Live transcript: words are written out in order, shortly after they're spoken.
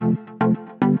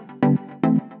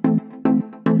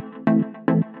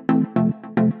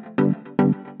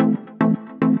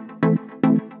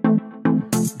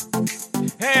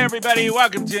everybody.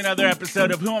 Welcome to another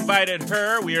episode of Who Invited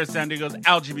Her? We are San Diego's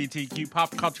LGBTQ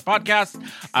pop culture podcast.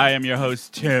 I am your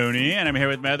host, Tony, and I'm here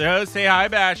with my other host. Say hi,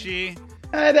 Bashy.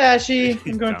 Hi, Bashy.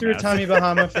 I'm going through a Tommy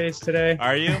Bahama phase today.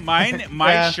 Are you?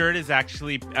 My shirt is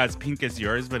actually as pink as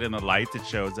yours, but in the lights it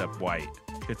shows up white.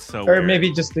 It's so Or weird. maybe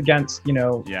just against,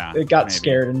 it got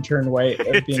scared and turned white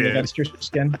of being against your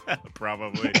skin.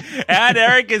 Probably. And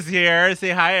Eric is here. Say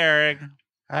hi, Eric.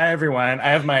 Hi, everyone. I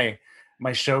have my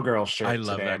showgirl shirt. I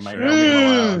love today. that My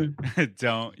shirt.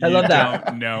 Don't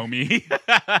Don't know me.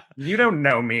 You don't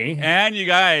know me. And you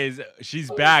guys, she's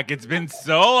back. It's been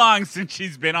so long since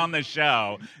she's been on the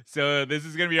show. So this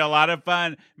is going to be a lot of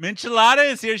fun. Minchelada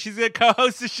is here. She's going to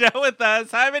co-host the show with us.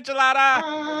 Hi, Minchelada.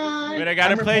 Hi. But I got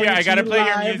to play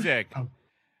your music. Oh.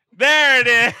 There it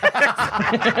is.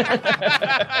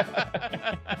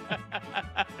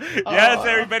 Yes,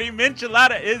 everybody,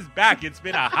 Minchelada is back. It's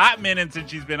been a hot minute since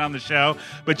she's been on the show,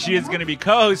 but she is going to be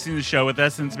co-hosting the show with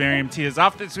us since Miriam T is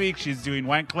off this week. She's doing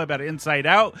Wine Club at Inside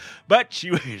Out, but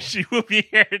she will be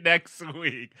here next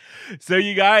week. So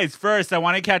you guys, first, I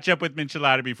want to catch up with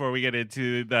Minchelada before we get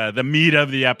into the meat of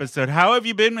the episode. How have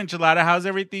you been, Minchelada? How's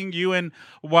everything you and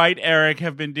White Eric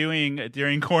have been doing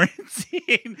during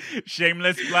quarantine?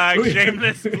 Shameless plug,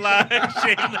 shameless plug,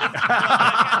 shameless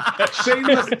plug.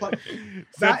 Shameless plug.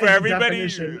 So That for is the everybody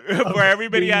definition of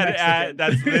everybody being Mexican.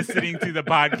 that's listening to the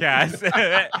podcast,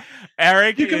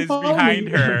 Eric You can is follow behind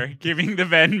me. her giving the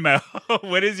Venmo.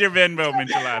 What is your Venmo,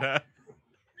 Minchelada?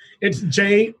 It's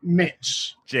J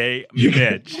Mitch. J. You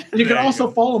Mitch. You There can also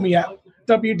go. follow me at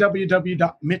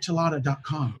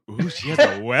www.michelada.com. Ooh, she has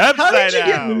a website How did you get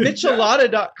out.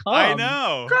 Michelada.com? I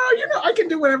know. Girl, I can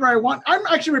do whatever I want. I'm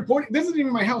actually reporting. This isn't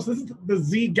even my house. This is the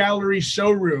Z Gallery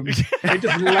showroom. They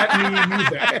just let me use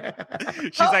it.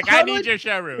 She's like, How I need would- your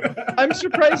showroom. I'm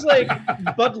surprised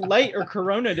Bud Light or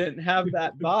Corona didn't have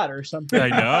that bot or something. I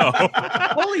know.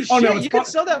 Holy Oh, shit, no, it's you could bought-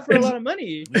 sell that for a lot of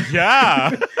money.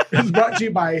 Yeah. It's brought to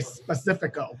you by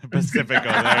Pacifico. Pacifico.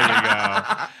 There you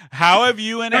go. How have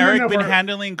you and No, Eric been we're-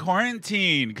 handling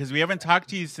quarantine? Because we haven't talked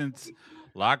to you since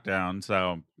lockdown.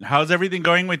 So how's everything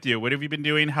going with you? What have you been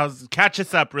doing? Catch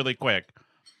us up really quick.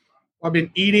 I've been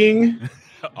eating.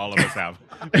 All of us have.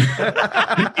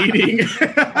 eating.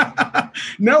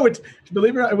 No,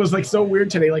 believe it or not, it was like so weird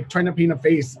today, like trying to paint a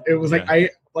face. It was like I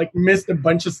missed a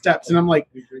bunch of steps and I'm like,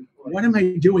 what am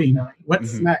I doing?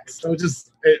 What's next? So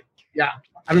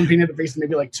I haven't painted a face in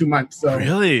maybe like 2 months. So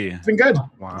Really? it's been good.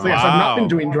 Wow. So yes, I've not been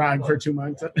doing drag for 2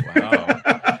 months. Wow.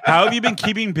 How have you been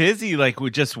keeping busy? Like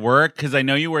with just work? Because I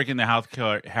know you work in the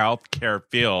healthcare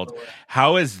field.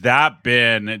 How has that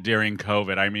been during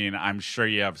COVID? I mean, I'm sure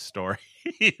you have stories.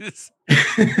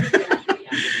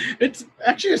 It's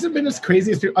actually hasn't been as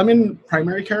crazy as people. I'm in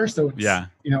primary care, so it's,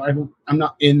 I'm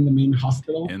not in the main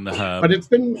hospital. In the hub. But it's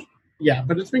been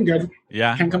good.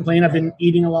 Yeah. Can't complain. I've been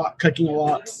eating a lot, cooking a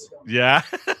lot. Yeah.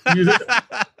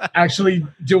 Actually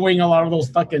doing a lot of those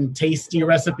fucking tasty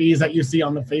recipes that you see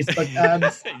on the Facebook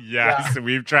ads. Yes,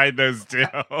 we've tried those too.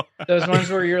 Those ones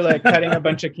where you're like cutting a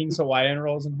bunch of King's Hawaiian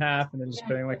rolls in half and then just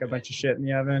putting like a bunch of shit in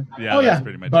the oven. Yeah, Oh, that's yeah.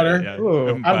 pretty much Butter. it. Yeah. Ooh.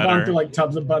 And I've gone butter. through like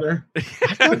tubs of butter.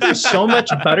 I've gone through so much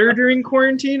butter during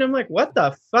quarantine. I'm like, what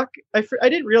the fuck? I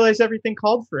didn't realize everything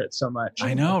called for it so much.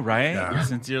 I know, right? Yeah.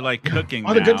 Since you're like cooking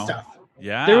All the good now. stuff.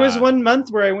 Yeah. There was 1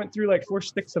 month where I went through like 4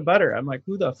 sticks of butter. I'm like,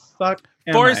 who the fuck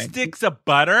am 4 I? sticks of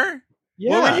butter? Yeah.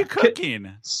 What were you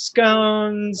cooking?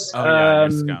 Scones. Oh, yeah,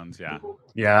 your scones, yeah.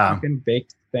 Yeah. Fucking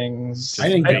baked things. I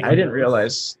didn't get I didn't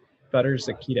realize butter's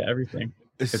the key to everything.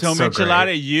 So, so Michelada,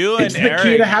 great. you and It's the key to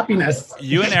Eric, happiness.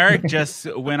 you and Eric just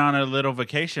went on a little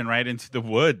vacation right into the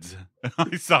woods.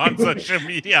 I saw on social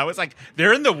media. I was like,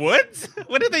 they're in the woods?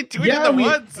 What are they doing Yeah, in the we-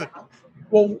 woods?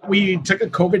 Well, we took a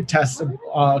COVID test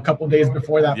a couple of days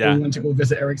before that. Yeah. We went to go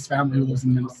visit Eric's family who lives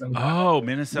in Minnesota. Oh,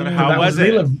 Minnesota. Yeah, How that was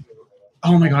they it? live-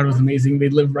 Oh my God, it was amazing. They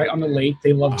live right on the lake.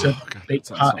 They love to Oh, God, bake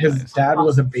that sounds pies. so His nice. dad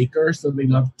was a baker, so they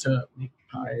love to make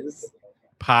Pies?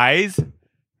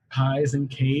 pies and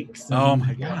cakes. And, Oh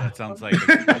my God, that sounds like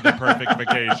the perfect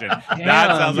vacation. That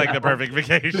Damn. sounds like the perfect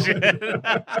vacation.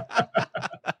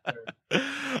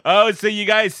 Oh, so you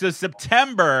guys, so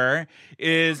September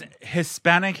is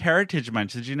Hispanic Heritage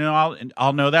Month. Did you know?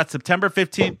 I'll know that September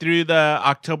 15th through the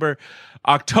October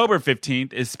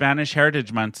 15th is Spanish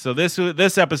Heritage Month. So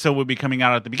this episode will be coming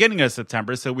out at the beginning of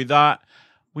September. So we thought,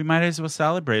 we might as well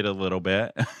celebrate a little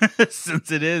bit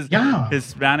since it is Yeah.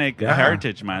 Hispanic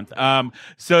Heritage Month.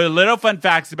 So little fun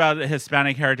facts about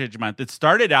Hispanic Heritage Month. It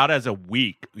started out as a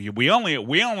week. We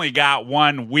only got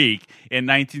 1 week in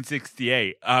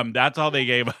 1968. That's all they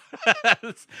gave us.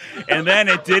 And then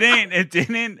it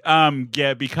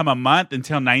didn't become a month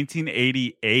until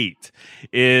 1988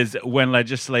 is when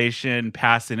legislation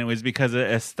passed, and it was because of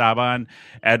Esteban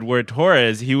Edward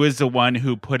Torres. He was the one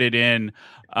who put it in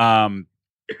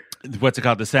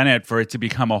the Senate, for it to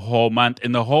become a whole month.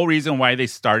 And the whole reason why they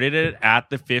started it at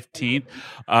the 15th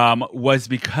was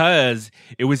because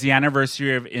it was the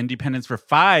anniversary of independence for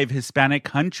 5 Hispanic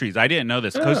countries. I didn't know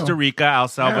this. Costa Rica, El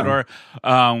Salvador,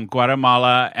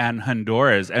 Guatemala, and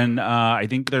Honduras. And I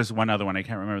think there's one other one. I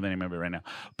can't remember the name of it right now.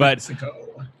 But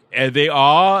Mexico.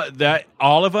 All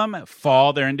of them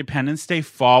their Independence Day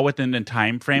fall within the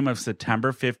time frame of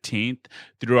September 15th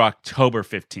through October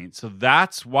 15th. So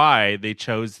that's why they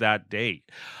chose that date.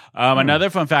 Another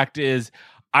fun fact is,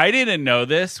 I didn't know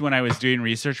this when I was doing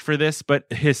research for this, but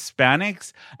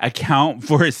Hispanics account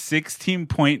for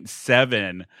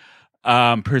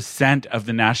 16.7% of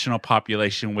the national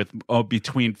population, with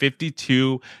between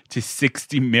 52 to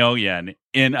 60 million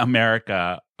in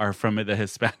America are from the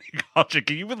Hispanic culture.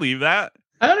 Can you believe that?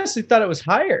 I honestly thought it was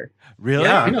higher. Really?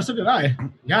 Yeah. I know, so did I.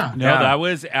 Yeah. No, that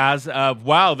was as of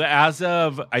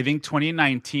I think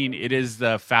 2019, it is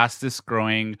the fastest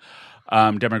growing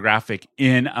demographic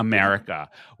in America.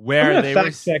 Where I'm they gonna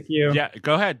were fact check you. Yeah,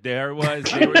 go ahead. Go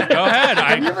ahead.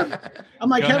 I'm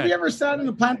like, Go have ahead. you ever sat in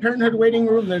the Planned Parenthood waiting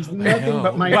room? There's nothing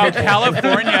but my Well,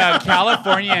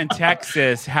 California and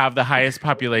Texas have the highest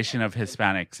population of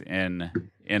Hispanics in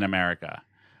America,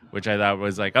 which I thought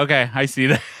was like, okay, I see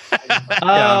that.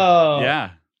 Oh, Yeah.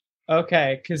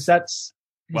 Okay, because that's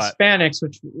What? Hispanics,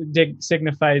 which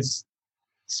signifies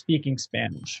speaking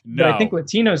Spanish. But No. I think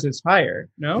Latinos is higher.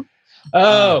 No.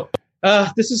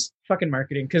 This is fucking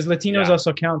marketing, because Latinos Yeah.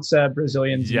 also counts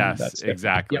Brazilians. and that Yes, stuff.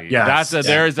 exactly. Yes.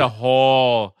 There is a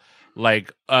whole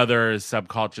like other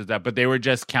subcultures but they were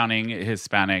just counting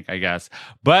Hispanic, I guess.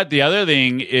 But the other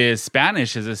thing is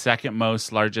Spanish is the second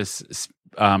most largest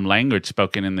language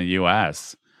spoken in the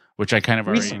U.S., which I kind of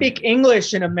We already speak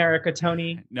English in America,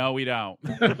 Tony. No, we don't.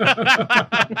 No, we don't.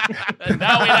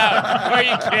 Are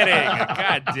you kidding?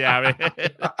 God damn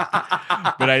it.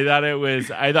 But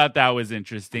I thought that was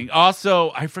interesting.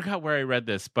 Also, I forgot where I read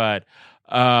this, but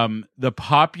the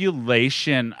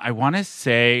population, I want to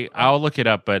say, I'll look it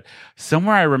up, but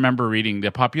somewhere I remember reading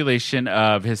the population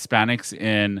of Hispanics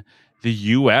in the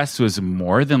U.S. was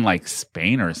more than like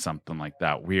Spain or something like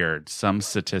that. Weird. Some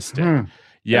statistic.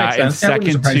 Yeah, Makes and sense. That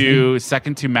wouldn't surprise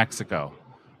second to Mexico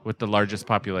with the largest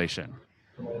population.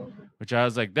 Which I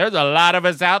was like, there's a lot of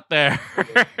us out there,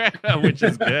 which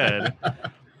is good.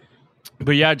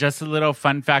 But yeah, just a little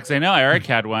fun facts. I know Eric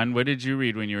had one. What did you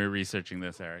read when you were researching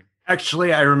this, Eric?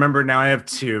 Actually, I remember now. I have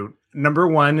 2. Number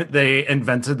 1, they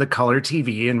invented the color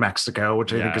TV in Mexico,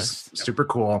 which I think is super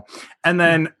cool. And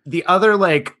then the other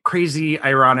like crazy,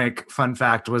 ironic fun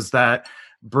fact was that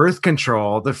birth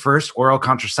control, the first oral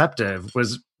contraceptive,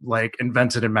 was like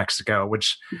invented in Mexico,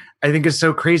 which I think is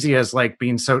so crazy as like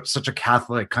being such a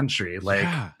Catholic country. Like,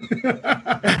 Yeah. And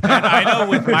I know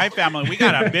with my family, we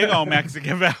got a big old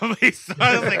Mexican family, so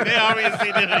I was like, they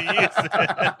obviously didn't use it.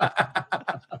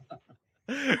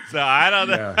 So I don't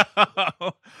know.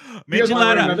 Here's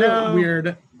Michelada, another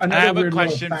weird. I have a weird little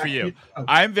question fact. for you. Oh.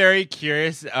 I'm very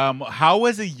curious. How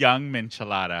was a young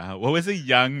Michelada? What was a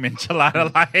young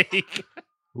Michelada like?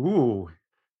 ooh,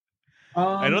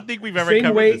 I don't think we've ever Same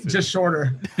covered weight, this. just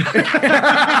shorter.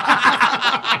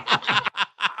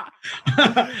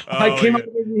 Oh, I came out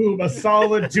of the room a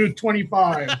solid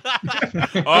 225.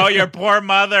 Oh, your poor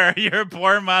mother. Your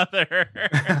poor mother.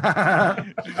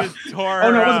 She just tore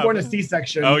Oh no, her I was up. born a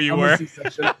C-section. Oh, you I'm were? A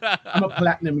C-section. I'm a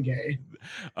platinum gay.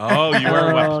 Oh, you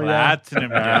were Oh, a yeah.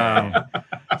 platinum guy.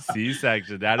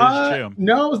 C-section. That is true.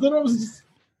 No, it was just,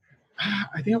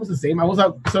 I think it was the same. I was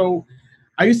out. So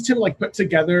I used to like put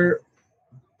together.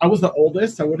 I was the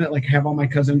oldest. I wouldn't like have all my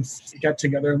cousins get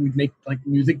together and we'd make like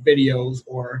music videos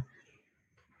or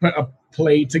put a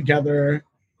play together.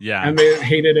 Yeah. And they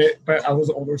hated it, but I was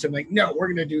older, so I'm like, no, we're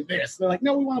gonna do this. They're like,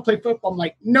 no, we want to play football. I'm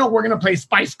like, no, we're gonna play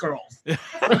Spice Girls. You're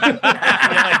like,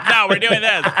 no, we're doing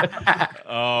this.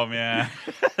 Oh man,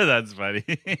 that's funny.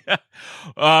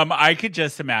 I could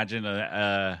just imagine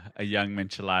a young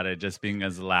Michelada just being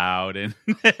as loud and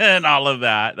and all of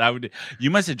that. That would. You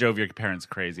must have drove your parents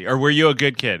crazy, or were you a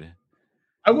good kid?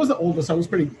 I was the oldest. I was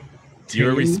pretty. You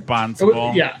were tame.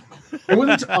 responsible. Yeah. It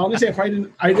wasn't honestly. If I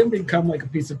didn't become like a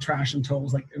piece of trash until I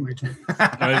was like in my 20s.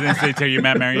 I was going to say till you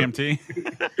met Miriam T.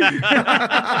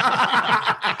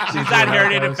 She's not here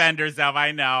to defend herself.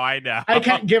 I know. I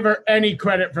can't give her any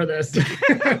credit for this.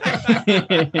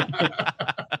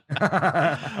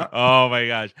 Oh my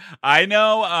gosh. I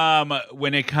know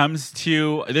when it comes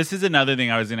to this is another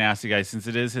thing I was going to ask you guys since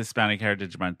it is Hispanic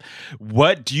Heritage Month.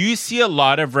 What do you see a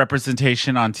lot of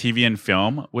representation on TV and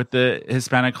film with the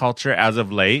Hispanic culture as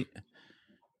of late?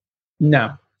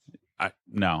 No.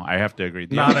 No, I have to agree.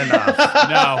 Not enough. No,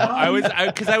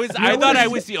 I thought I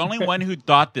was the only one who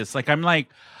thought this. Like, I'm like,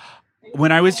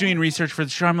 when I was doing research for the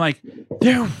show, I'm like,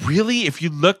 there really, if you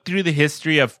look through the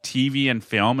history of TV and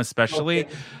film, especially,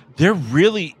 there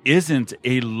really isn't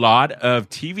a lot of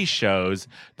TV shows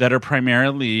that are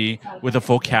primarily with a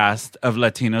full cast of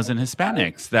Latinos and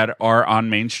Hispanics that are on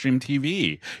mainstream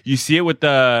TV. You see it with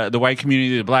the white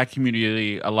community, the black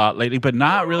community a lot lately, but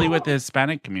not really with the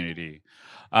Hispanic community.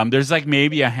 There's like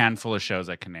maybe a handful of shows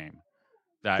I can name.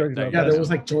 There was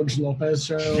like George Lopez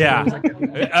show. Yeah, like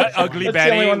Ugly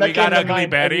Betty. We got Ugly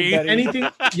Betty. Anything,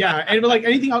 yeah, and like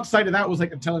anything outside of that was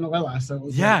like a telenovela. So it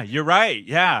was You're right.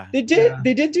 Yeah, they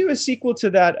did do a sequel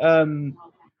to that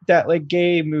that like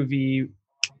gay movie.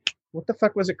 What the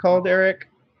fuck was it called, Eric?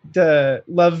 The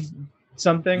Love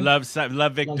something. Love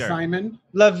Victor.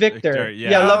 Love Victor.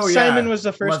 Yeah. Love Simon was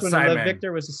the first one, Simon. and Love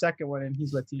Victor was the second one, and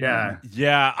he's Latino.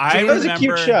 Yeah. It was a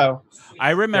cute show.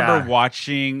 I remember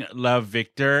watching Love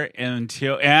Victor and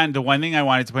the one thing I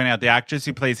wanted to point out, the actress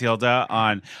who plays Hilda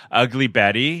on Ugly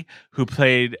Betty, who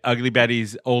played Ugly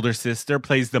Betty's older sister,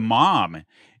 plays the mom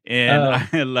in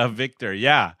Love Victor.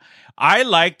 Yeah. I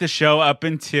liked the show up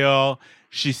until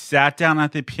she sat down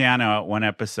at the piano at one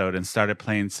episode and started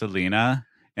playing Selena.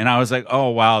 And I was like, oh,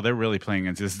 wow, they're really playing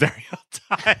into stereotype.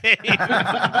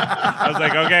 I was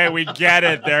like, okay, we get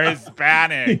it. They're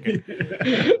Hispanic.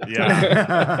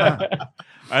 Yeah.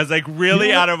 I was like,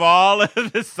 really, out of all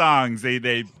of the songs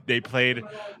they played,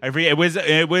 it was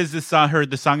the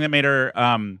song that made her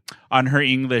on her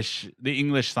the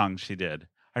English song she did.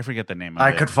 I forget the name of it.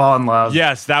 I Could Fall in Love.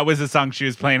 Yes, that was the song she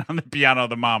was playing on the piano,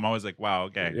 the mom. I was like, wow,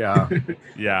 okay. Yeah.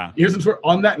 Yeah. Since we're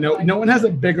on that note, no one has a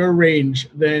bigger range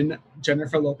than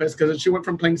Jennifer Lopez, because she went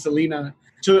from playing Selena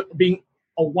to being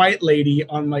a white lady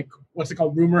on like, what's it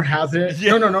called? Rumor Has It.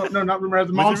 Yeah. No, not Rumor Has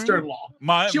It. Monster-in-Law.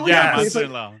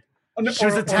 Monster-in-Law. She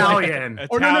was Italian.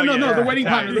 No, the wedding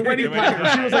planner. The wedding planner.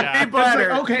 She was like,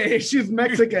 okay, she's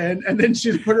Mexican, and then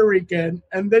she's Puerto Rican,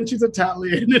 and then she's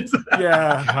Italian.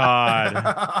 Yeah.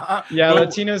 God. Yeah,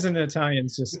 Latinos and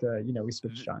Italians just, we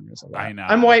switch genres a lot. I know.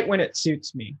 I'm white when it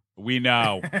suits me. We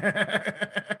know.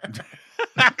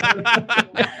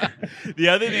 The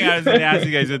other thing I was going to ask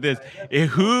you guys with this,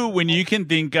 when you can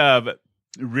think of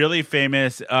really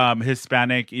famous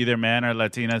Hispanic, either men or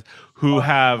Latinas, who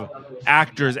have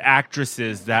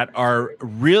actresses that are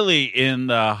really in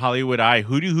the Hollywood eye,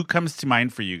 who comes to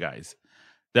mind for you guys?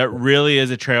 That really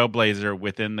is a trailblazer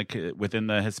within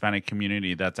the Hispanic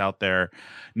community that's out there,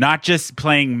 not just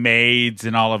playing maids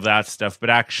and all of that stuff, but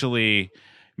actually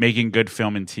making good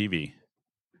film and TV.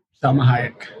 Salma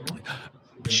Hayek.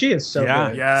 She is so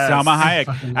good. Yes. Salma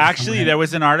Hayek. Actually, there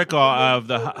was an article of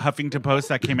the Huffington Post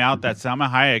that came out that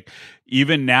Salma Hayek,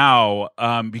 even now,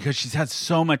 because she's had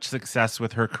so much success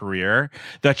with her career,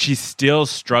 that she still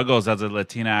struggles as a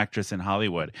Latina actress in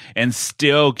Hollywood and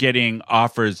still getting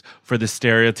offers for the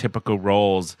stereotypical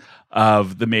roles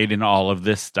of the maid and all of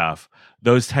this stuff.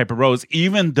 Those type of roles,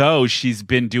 even though she's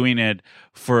been doing it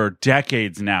for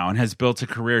decades now and has built a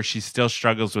career, she still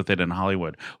struggles with it in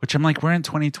Hollywood, which I'm like, we're in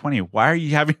 2020. Why are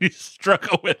you having to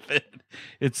struggle with it?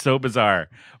 It's so bizarre.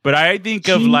 But I think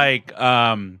of like,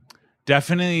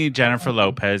 definitely Jennifer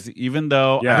Lopez, even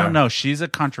though, I don't know, she's a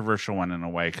controversial one in a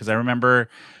way. Cause I remember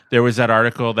there was that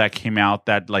article that came out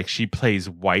that like she plays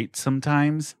white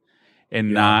sometimes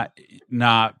and not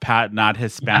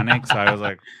Hispanic. So I was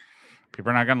like,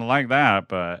 people are not going to like that,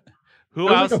 but who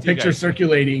else? There was like a picture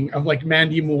circulating of like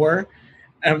Mandy Moore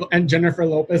and Jennifer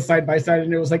Lopez side by side,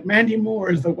 and it was like Mandy Moore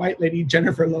is the white lady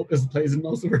Jennifer Lopez plays in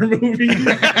most of her movies.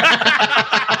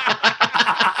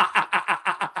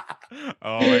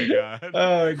 Oh my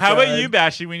god! How about you,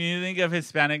 Bashi? When you think of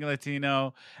Hispanic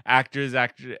Latino actors,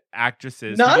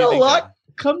 actresses, not a lot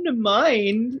come to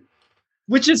mind,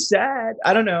 which is sad.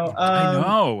 I don't know. I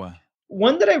know.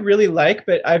 One that I really like,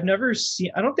 but I've never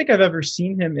seen. I don't think I've ever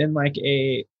seen him in like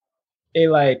a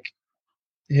like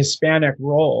Hispanic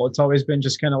role. It's always been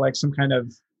just kind of like some kind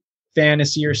of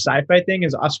fantasy or sci-fi thing.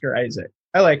 Is Oscar Isaac?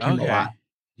 I like him a lot.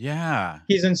 Yeah,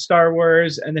 he's in Star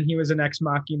Wars, and then he was in Ex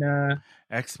Machina,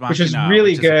 which is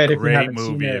really good. Great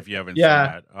movie if you haven't seen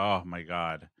that. Oh my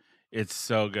god. It's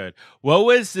so good. What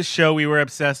was the show we were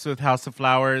obsessed with? House of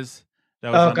Flowers.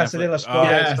 That was on Casa de Netflix? las Oh, Flores.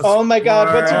 yes. Oh my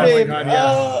God, what's her Oh my name? God,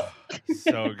 yeah.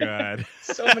 so good.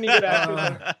 So many good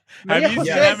actors. Have you seen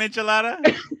Yes. that,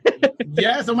 Michelada?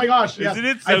 Yes. Oh my gosh. Yes. Isn't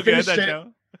it I so good, finished that it.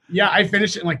 show? Yeah, I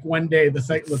finished it in like one day. The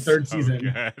third So season.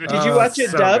 good. Did you watch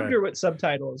it so dubbed good. or with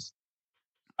subtitles?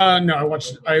 No, I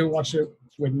watched it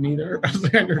with neither.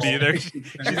 Neither.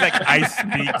 She's like, I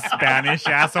speak Spanish,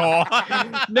 asshole.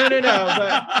 No,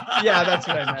 but yeah, that's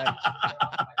what I meant.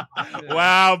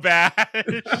 Wow, bad.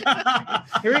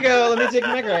 Here we go. Let me take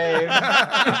my grave.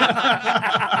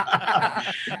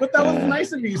 But that was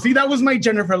nice of you. See, that was my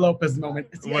Jennifer Lopez moment.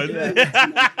 See, Was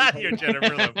I did You're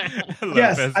Jennifer Lopez.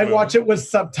 yes, I watch it with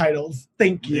subtitles.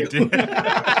 Thank you.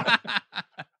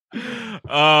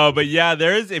 Oh, but yeah,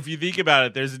 if you think about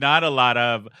it, there's not a lot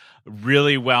of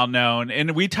really well known,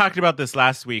 and we talked about this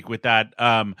last week with that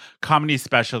comedy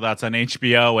special that's on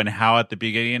HBO, and how at the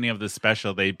beginning of the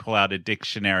special they pull out a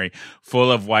dictionary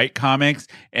full of white comics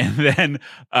and then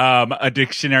a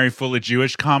dictionary full of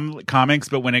Jewish comics,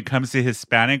 but when it comes to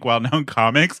Hispanic well-known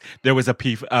comics, there was a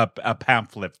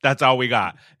pamphlet. That's all we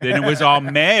got. Then it was all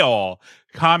male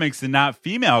comics and not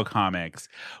female comics,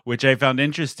 which I found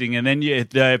interesting. And then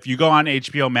if you go on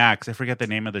HBO Max, I forget the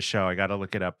name of the show, I got to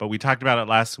look it up, but we talked about it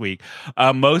last week.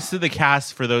 Most of the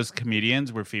cast for those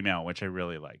comedians were female, which I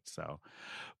really liked. So,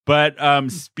 but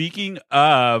speaking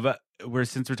of,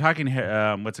 since we're talking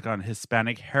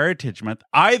Hispanic Heritage Month,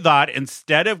 I thought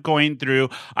instead of going through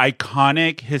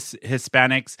iconic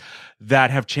Hispanics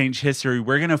that have changed history,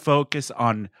 we're going to focus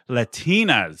on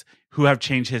Latinas who have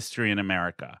changed history in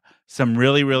America. Some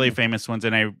really, really famous ones,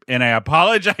 and I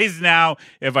apologize now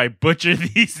if I butcher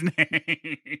these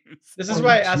names. This is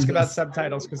why I ask about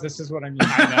subtitles, because this is what I'm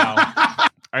using. I know.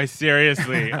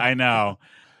 I know.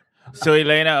 So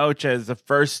Elena Ochoa is the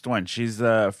first one. She's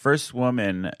the first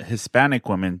woman, Hispanic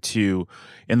woman,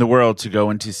 in the world to go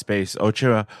into space.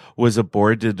 Ochoa was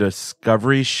aboard the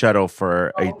Discovery shuttle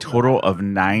for a total of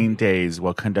 9 days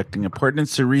while conducting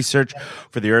important research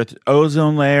for the Earth's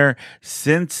ozone layer.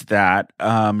 Since that,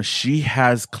 she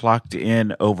has clocked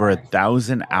in over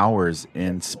 1,000 hours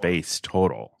in space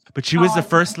total. But she was the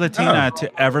first Latina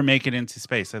to ever make it into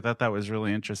space. I thought that was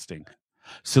really interesting.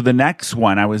 So the next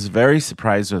one I was very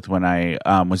surprised with when I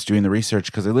was doing the research,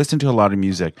 because I listened to a lot of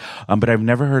music, but I've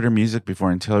never heard her music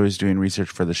before until I was doing research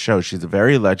for the show. She's a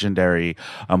very legendary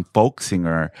folk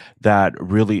singer that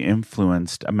really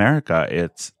influenced America.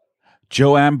 It's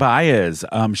Joan Baez.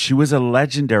 She was a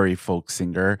legendary folk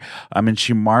singer, and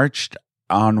she marched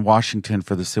on Washington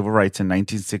for the civil rights in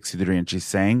 1963, and she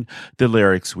sang the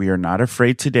lyrics, "We are not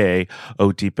afraid today.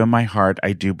 Oh, deep in my heart,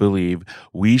 I do believe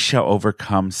we shall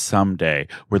overcome someday,"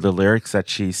 were the lyrics that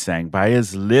she sang.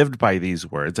 Baez lived by these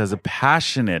words as a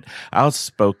passionate,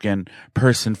 outspoken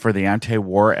person for the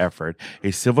anti-war effort,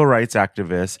 a civil rights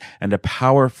activist, and a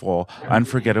powerful,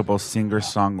 unforgettable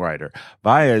singer-songwriter.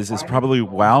 Baez is probably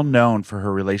well known for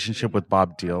her relationship with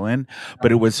Bob Dylan,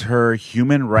 but it was her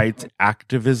human rights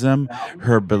activism,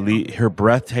 her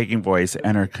breathtaking voice,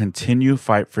 and her continued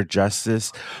fight for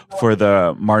justice for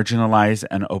the marginalized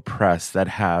and oppressed that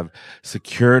have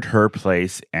secured her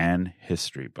place in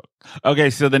history book.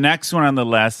 Okay, so the next one on the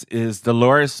list is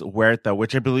Dolores Huerta,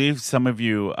 which I believe some of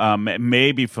you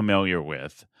may be familiar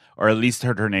with, or at least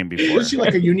heard her name before. Was she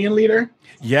like a union leader?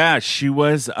 Yeah, she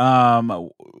was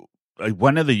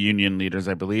one of the union leaders,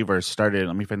 I believe, or started.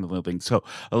 Let me find the little thing. So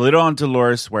a little on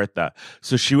Dolores Huerta.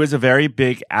 So she was a very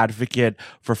big advocate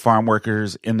for farm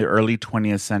workers in the early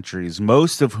 20th centuries,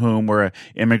 most of whom were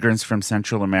immigrants from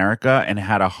Central America and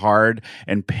had a hard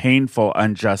and painful,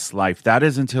 unjust life. That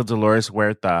is until Dolores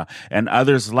Huerta and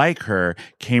others like her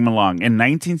came along. In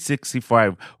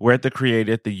 1965, Huerta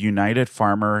created the United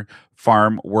Farm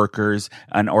Workers,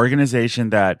 an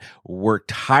organization that worked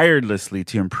tirelessly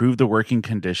to improve the working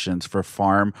conditions for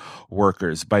farm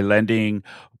workers by leading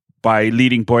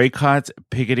boycotts,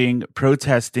 picketing,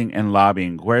 protesting, and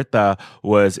lobbying. Huerta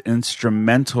was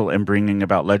instrumental in bringing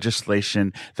about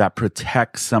legislation that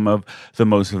protects some of the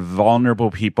most vulnerable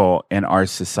people in our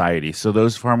society. So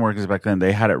those farm workers back then,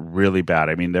 they had it really bad.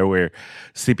 I mean, they were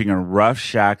sleeping in rough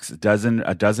shacks, a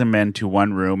dozen men to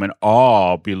one room, and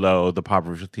all below the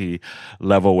poverty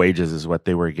level wages is what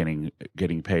they were getting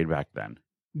paid back then.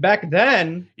 Back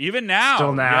then, even now,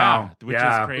 still now, which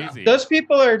is crazy. Those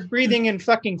people are breathing in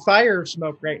fucking fire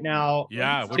smoke right now.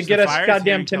 Yeah, to get us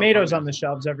goddamn tomatoes on the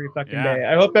shelves every fucking day.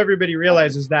 I hope everybody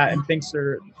realizes that and thinks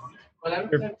they're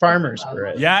farmers for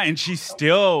it. Yeah, and she's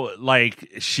still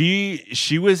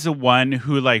she was the one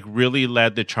who really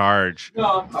led the charge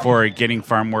for getting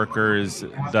farm workers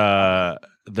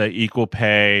the equal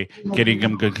pay, getting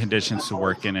them good conditions to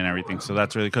work in and everything. So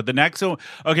that's really cool. The next one,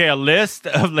 okay, a list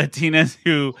of Latinas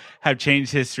who have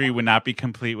changed history would not be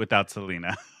complete without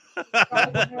Selena.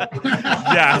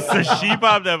 Yeah, so she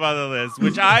popped up on the list,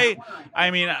 which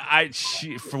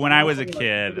for when I was a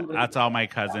kid, that's all my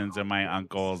cousins and my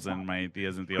uncles and my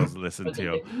tias and tios listened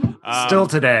to. Still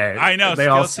today. I know, they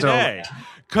still all today.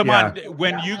 Come on,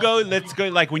 when you go, let's go.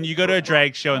 Like when you go to a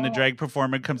drag show and the drag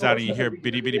performer comes out and you hear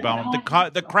 "Bitty Bitty Bum,"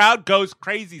 the crowd goes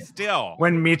crazy. Still,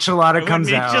 when Michelada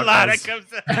comes out.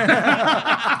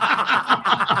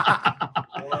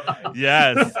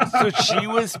 Yes. So she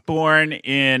was born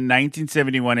in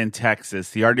 1971 in Texas.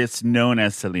 The artist known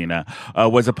as Selena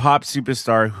was a pop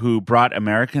superstar who brought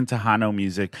American Tejano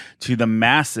music to the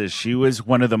masses. She was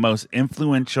one of the most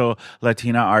influential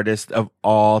Latina artists of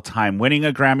all time, winning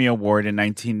a Grammy Award in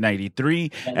 1993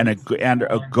 and a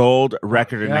gold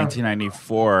record in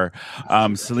 1994.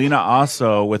 Selena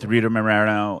also, with Rita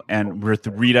Moreno and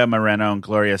Gloria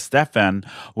Estefan,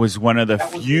 was one of the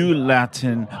few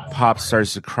Latin pop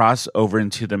stars to cross over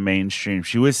into the mainstream.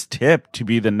 She was tipped to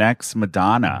be the next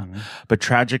Madonna, but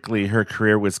tragically her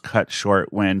career was cut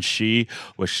short when she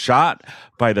was shot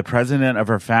by the president of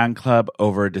her fan club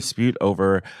over a dispute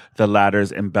over the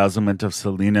latter's embezzlement of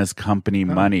Selena's company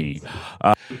money.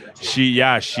 She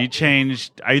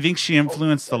changed. I think she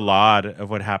influenced a lot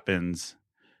of what happens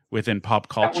within pop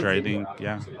culture. I think,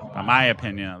 in my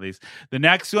opinion at least. The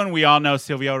next one, we all know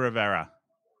Sylvia Rivera.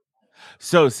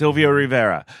 So Sylvia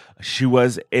Rivera, she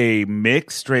was a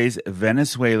mixed-race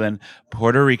Venezuelan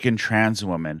Puerto Rican trans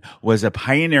woman, was a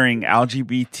pioneering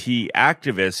LGBT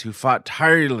activist who fought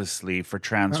tirelessly for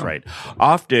trans rights,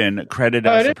 often credited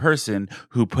as the person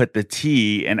who put the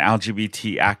T in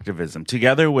LGBT activism.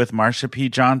 Together with Marsha P.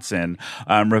 Johnson,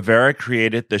 Rivera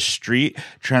created the Street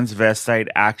Transvestite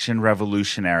Action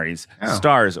Revolutionaries,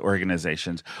 STARS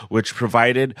organizations, which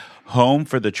provided home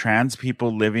for the trans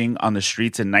people living on the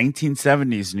streets in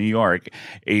 1970s New York,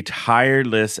 a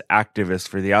tireless activist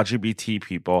for the LGBT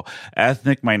people,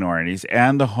 ethnic minorities,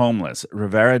 and the homeless.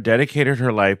 Rivera dedicated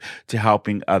her life to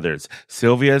helping others.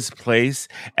 Sylvia's Place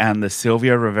and the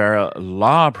Sylvia Rivera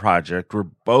Law Project were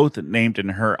both named in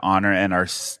her honor and are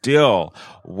still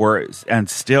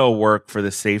work for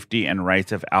the safety and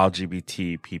rights of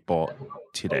LGBT people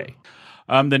today.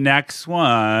 The next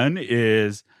one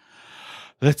is,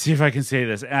 let's see if I can say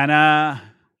this, Ana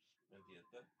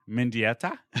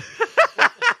Mendieta.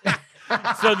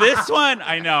 So this one,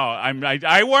 I know,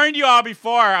 I warned you all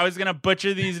before I was going to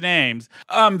butcher these names.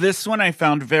 This one I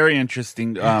found very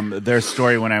interesting, their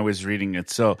story when I was reading it.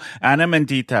 So Ana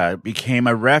Mendieta became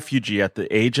a refugee at the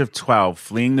age of 12,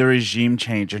 fleeing the regime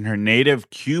change in her native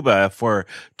Cuba for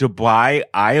Dubai,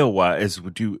 Iowa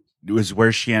was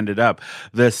where she ended up.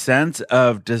 The sense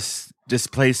of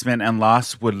displacement and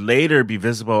loss would later be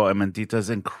visible in Mendieta's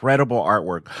incredible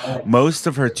artwork. Most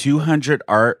of her 200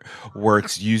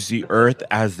 artworks use the earth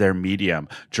as their medium,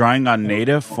 drawing on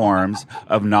native forms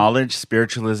of knowledge,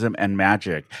 spiritualism, and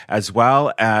magic, as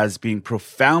well as being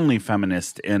profoundly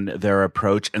feminist in their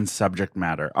approach and subject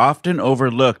matter. Often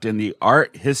overlooked in the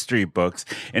art history books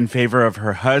in favor of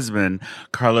her husband,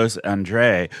 Carlos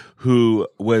Andre, who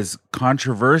was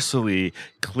controversially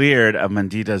cleared of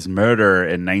Mendieta's murder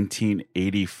in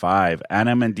 1985.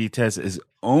 Ana Mendieta is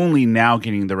only now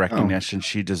getting the recognition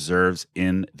she deserves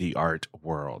in the art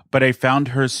world. But I found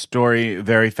her story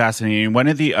very fascinating. One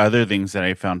of the other things that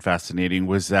I found fascinating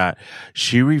was that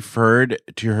she referred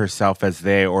to herself as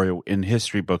they, or in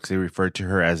history books, they referred to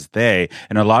her as they.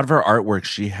 And a lot of her artwork,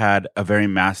 she had a very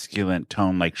masculine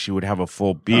tone, like she would have a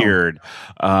full beard,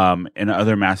 and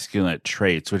other masculine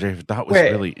traits, which I thought was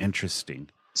really interesting.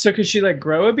 So could she like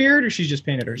grow a beard, or she just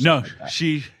painted herself? No, like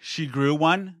she grew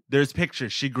one. There's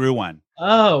pictures. She grew one.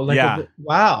 Oh,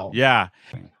 wow. Yeah.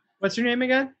 What's her name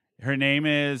again? Her name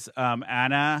is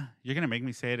Ana. You're gonna make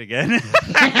me say it again.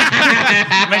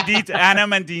 Mendieta. Ana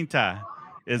Mendieta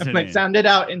is her name. Sound it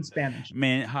out in Spanish.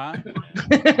 Mendieta.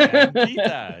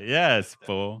 Yes,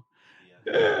 fool.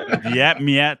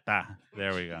 Mieta.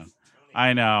 There we go.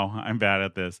 I know. I'm bad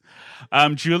at this.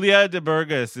 Julia de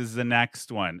Burgos is the next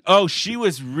one. Oh, she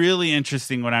was really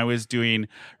interesting when I was doing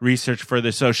research for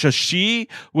this. So she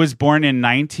was born in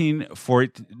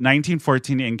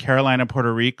 1914 in Carolina,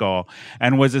 Puerto Rico,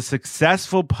 and was a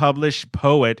successful published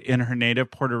poet in her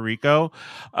native Puerto Rico.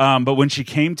 But when she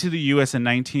came to the U.S. in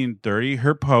 1930,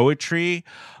 her poetry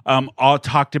all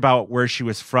talked about where she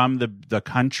was from, the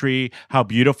country, how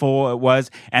beautiful it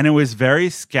was. And it was very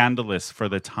scandalous for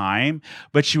the time. time,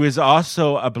 but she was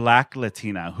also a Black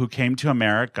Latina who came to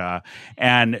America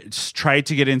and tried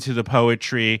to get into the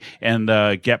poetry and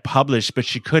get published, but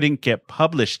she couldn't get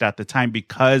published at the time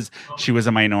because she was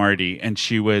a minority and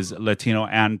she was Latino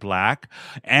and Black,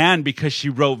 and because she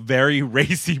wrote very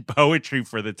racy poetry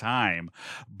for the time.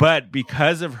 But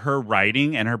because of her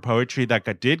writing and her poetry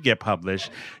that did get published,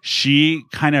 she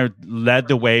kind of led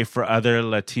the way for other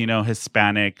Latino,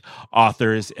 Hispanic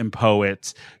authors and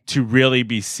poets to really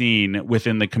be seen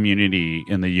within the community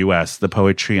in the U.S., the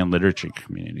poetry and literature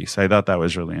community. So I thought that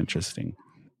was really interesting.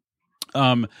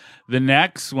 The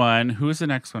next one, who is the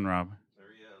next one, Rob?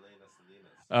 Maria Elena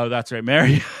Salinas. Oh, that's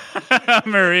right.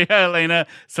 Maria Elena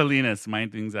Salinas. Mine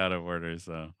things out of order,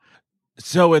 so.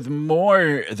 So with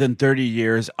more than 30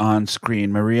 years on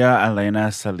screen, Maria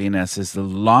Elena Salinas is the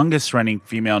longest-running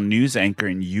female news anchor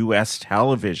in U.S.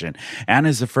 television and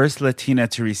is the first Latina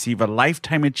to receive a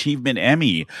Lifetime Achievement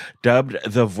Emmy. Dubbed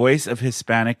the Voice of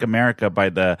Hispanic America by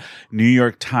the New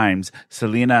York Times,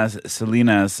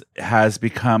 Salinas has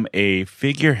become a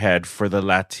figurehead for the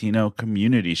Latino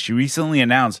community. She recently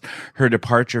announced her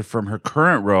departure from her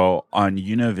current role on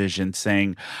Univision,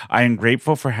 saying, "I am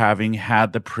grateful for having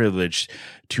had the privilege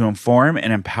to inform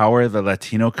and empower the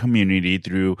Latino community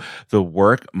through the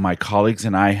work my colleagues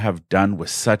and I have done with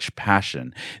such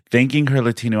passion." Thanking her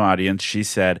Latino audience, she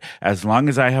said, "As long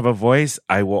as I have a voice,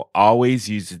 I will always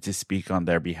use it to speak on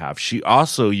their behalf." She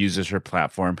also uses her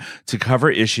platform to cover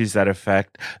issues that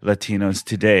affect Latinos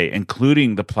today,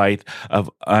 including the plight of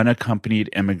unaccompanied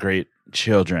immigrant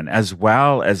children, as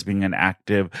well as being an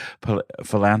active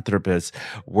philanthropist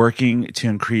working to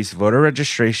increase voter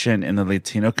registration in the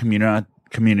Latino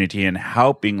community and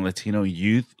helping Latino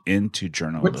youth into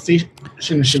journalism. What station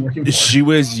is she working for? She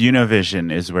was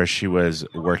Univision is where she was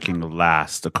working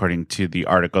last, according to the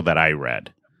article that I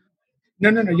read. No.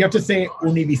 You have to say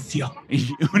Univision.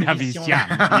 Univision.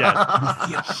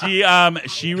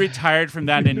 Yes. She retired from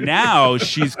that, and now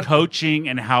she's coaching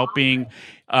and helping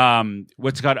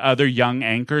what's got other young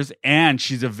anchors, and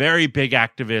she's a very big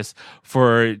activist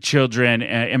for children,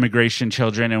 immigration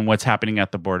children, and what's happening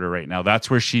at the border right now. That's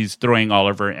where she's throwing all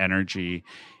of her energy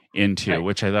into,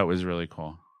 which I thought was really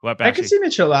cool. I could see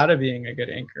Michelada being a good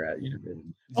anchor at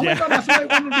Univision. Oh my God, that's what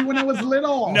I wanted to be when I was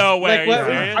little. No way.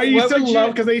 I used to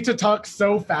love because they used to talk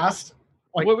so fast.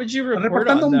 Like, what would you report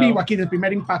reportando on, en though? vivo aquí del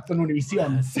primer impacto en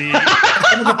Univision. Sí.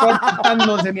 Estamos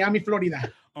reportando desde Miami,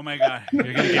 Florida. Oh my God, you're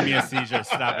gonna give me a seizure.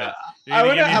 Stop it. I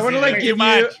want to like give you.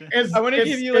 It's- I want to it's-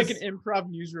 give you like an it's- improv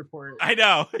news report. I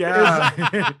know.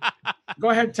 Yeah. Go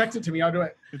ahead, text it to me. I'll do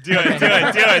it. Do it.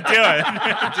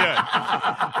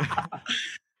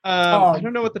 I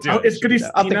don't know what the Dude. topic Is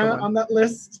Cristina I'll think of one. on that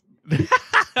list?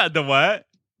 The what?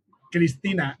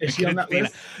 Cristina, is she on that Cristina.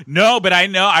 list? No, but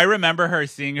I remember her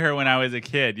seeing her when I was a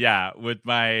kid. Yeah, with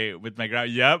my grandma.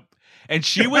 Yep. And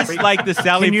she was like the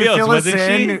Sally Can you Fields, fill us wasn't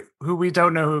in she? who we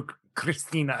don't know who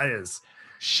Cristina is?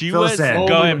 She Fill was. us in.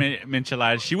 Go ahead,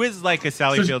 Minchelada. She was like a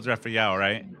Sally So she- Fields Raphael,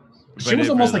 right? She was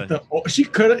almost like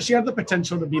she had the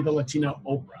potential to be the Latino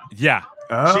Oprah. Yeah.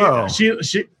 Oh, She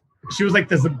was like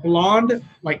this blonde,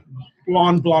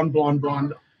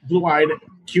 blue-eyed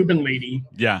Cuban lady.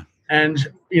 Yeah. And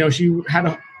she had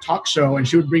a talk show and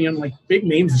she would bring in like big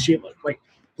names, and she like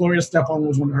Gloria Estefan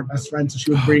was one of her best friends, so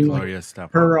she would bring like Gloria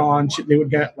Estefan. her on. They would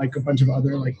get like a bunch of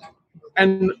other like,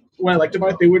 and what I liked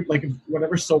about it, they would like, if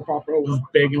whatever soap opera was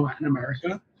big in Latin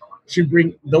America, she'd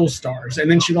bring those stars, and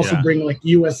then she'd also Yeah. bring like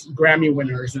U.S. Grammy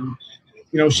winners, and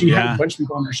she had Yeah. a bunch of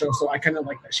people on her show. So I kind of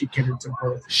like that she catered to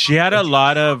both. She had a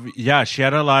lot of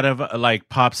like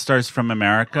pop stars from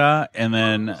America and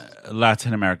then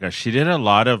Latin America. She did a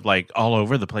lot of like all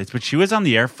over the place, but she was on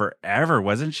the air forever,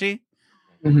 wasn't she?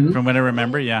 Mhm. From what I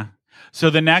remember, yeah. So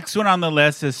the next one on the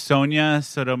list is Sonia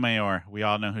Sotomayor. We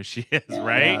all know who she is,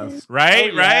 right? Yes. Right,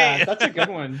 Oh, yeah, right. that's a good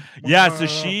one. Yeah, so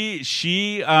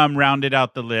she rounded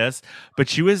out the list, but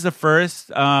she was the first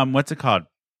what's it called?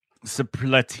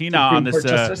 Latina on this Court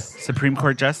Justice? Supreme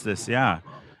Court Justice, yeah.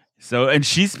 So, and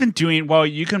she's been doing well.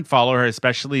 You can follow her,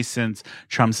 especially since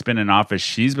Trump's been in office.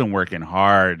 She's been working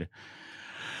hard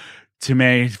to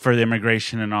make for the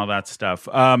immigration and all that stuff.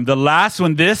 The last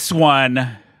one, this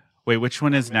one. Wait, which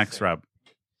one is next, Rob?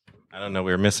 I don't know.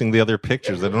 We were missing the other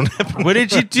pictures. I don't have. What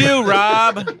did you do,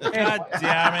 Rob? God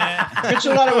damn it!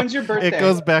 Michelada, when's your birthday? It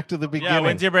goes back to the beginning. Yeah,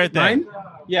 when's your birthday? Mine?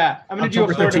 Yeah, I'm gonna do a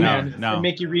October Florida 13th. man No. and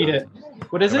make you read it.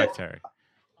 What is Go it? back to Eric.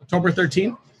 October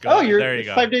 13th. Go. Oh, you're there you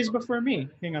go. 5 days before me.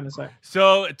 Hang on a sec.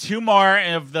 So two more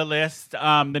of the list.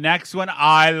 The next one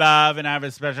I love and I have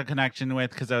a special connection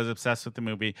with because I was obsessed with the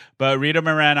movie. But Rita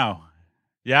Moreno,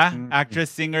 yeah, actress,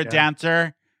 singer,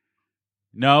 dancer.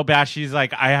 No, Bashy's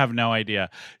like, I have no idea.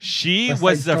 She West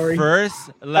was Side the Story?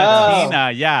 first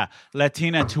Latina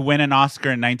to win an Oscar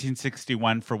in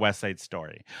 1961 for West Side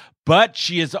Story. But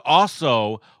she is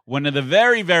also one of the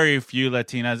very, very few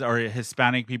Latinas or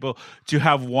Hispanic people to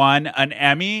have won an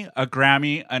Emmy, a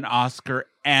Grammy, an Oscar,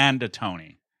 and a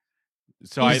Tony.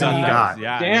 So I thought that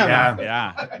was, Damn.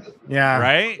 Yeah.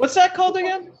 Right? What's that called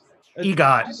again?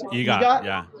 EGOT. EGOT,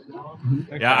 yeah.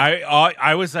 Yeah,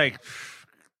 I was like,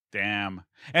 damn.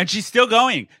 And she's still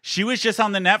going. She was just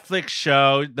on the Netflix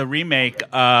show, the remake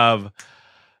of,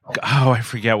 I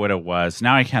forget what it was.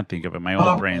 Now I can't think of it. My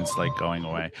old brain's like going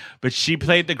away. But she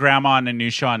played the grandma on a new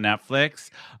show on Netflix.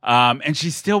 And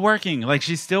she's still working. Like,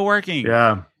 she's still working.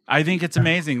 Yeah. I think it's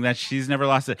amazing that she's never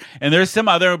lost it. And there's some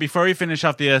other, before we finish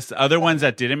off this, other ones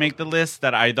that didn't make the list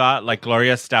that I thought, like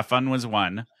Gloria Estefan was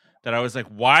one. That I was like,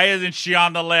 why isn't she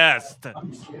on the list?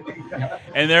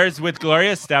 And there's, with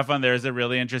Gloria Estefan, there's a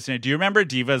really interesting. Do you remember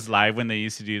Divas Live when they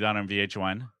used to do that on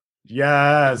VH1?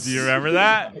 Yes. Do you remember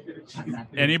that?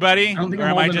 Anybody? don't think Or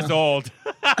I'm am I old just enough. old?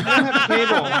 I don't have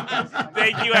cable.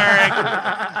 Thank you, Eric.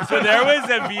 So there was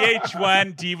a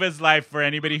VH1 Divas Live for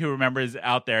anybody who remembers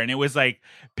out there, and it was like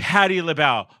Patti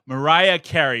LaBelle, Mariah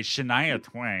Carey, Shania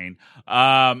Twain,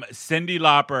 Cyndi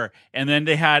Lauper, and then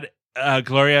they had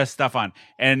Gloria Estefan.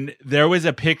 And there was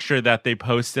a picture that they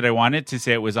posted. I wanted to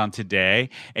say it was on Today,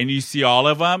 and you see all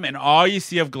of them, and all you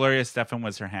see of Gloria Estefan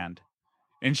was her hand.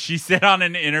 And she said on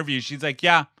an interview, she's like,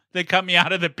 yeah, they cut me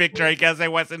out of the picture. I guess I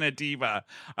wasn't a diva.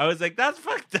 I was like, that's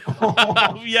fucked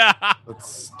up. Yeah. That's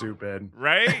stupid.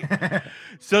 Right?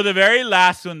 So the very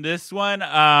last one, this one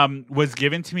was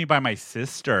given to me by my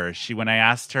sister. When I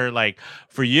asked her, like,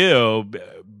 for you,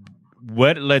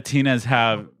 what Latinas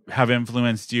have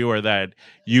influenced you or that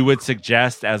you would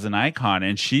suggest as an icon?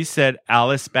 And she said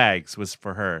Alice Baggs was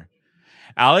for her.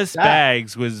 Alice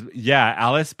Baggs was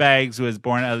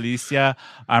born Alicia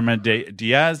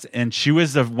Armadiaz, and she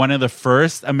was one of the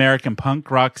first American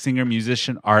punk rock singer,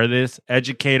 musician, artist,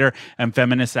 educator, and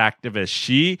feminist activist.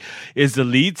 She is the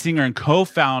lead singer and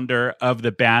co-founder of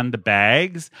the band The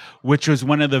Baggs, which was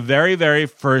one of the very, very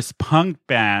first punk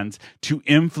bands to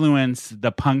influence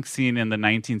the punk scene in the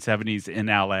 1970s in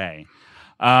LA.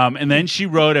 And then she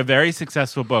wrote a very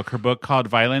successful book, her book called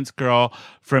Violence Girl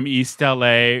from East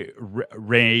LA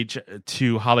Rage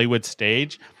to Hollywood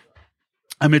Stage.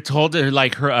 It told her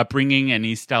like her upbringing in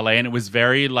East LA, and it was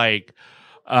very like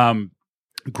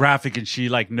graphic, and she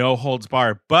like no holds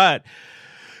barred. But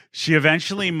she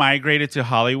eventually migrated to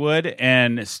Hollywood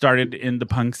and started in the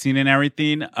punk scene and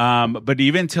everything. But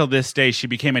even till this day, she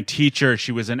became a teacher.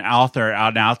 She was an author,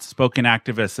 an outspoken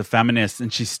activist, a feminist,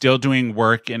 and she's still doing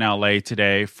work in LA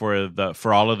today for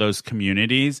all of those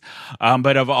communities.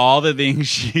 But of all the things,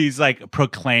 she's like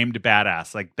proclaimed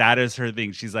badass. Like that is her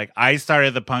thing. She's like, I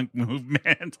started the punk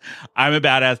movement. I'm a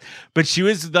badass. But she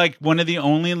was like one of the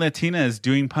only Latinas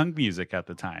doing punk music at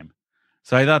the time.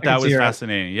 So I thought that was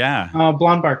fascinating. Yeah.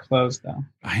 Blonde Bar closed though.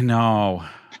 I know.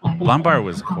 Blonde Bar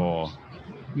was cool.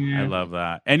 Yeah. I love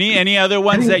that. Any other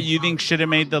ones that you think should have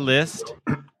made the list?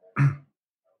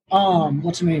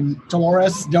 What's her name?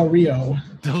 Dolores Del Rio.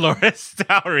 Dolores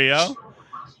Del Rio?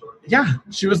 Yeah,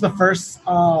 she was the first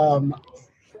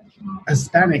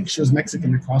Hispanic. She was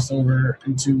Mexican to cross over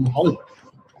into Hollywood.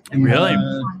 In Really?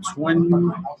 The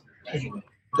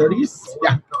 30s?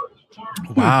 Yeah.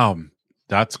 Wow.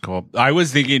 That's cool. I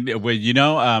was thinking, Bette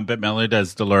Midler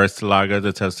does Dolores Delago,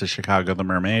 the Toast of Chicago, the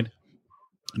Mermaid.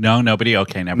 No, nobody?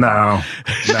 Okay, never mind.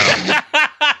 No.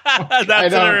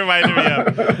 That's what it reminded me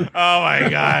of. Oh, my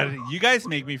God. You guys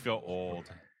make me feel old.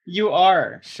 You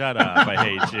are. Shut up. I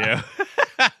hate you.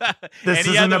 This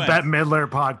isn't a Bette Midler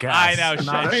podcast. I know.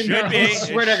 It should be. I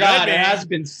swear to God, it has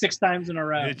been 6 times in a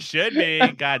row. It should be.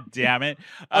 God damn it.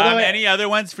 Any other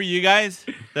ones for you guys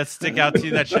that stick out to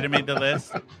you that should have made the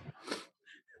list?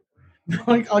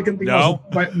 All I can think of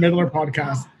is Bette Midler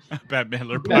podcast. Bette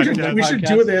Midler podcast. We should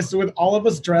do this with all of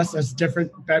us dressed as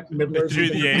different Bette Midlers. Through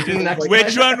the ages.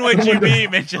 Which one would you be,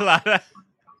 Michelada?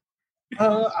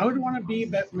 I would want to be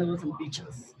Bette Midler from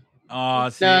Beaches. Oh,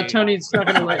 see. No, Tony's not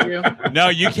going to let you. No,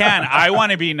 you can. I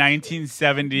want to be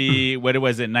 1970. What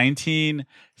was it?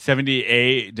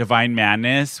 1978 Divine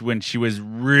Madness when she was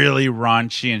really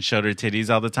raunchy and showed her titties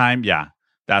all the time. Yeah,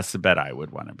 that's the bet I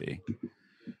would want to be.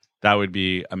 That would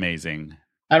be amazing.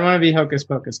 I'd want to be Hocus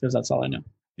Pocus because that's all I know.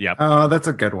 Yep. Oh, that's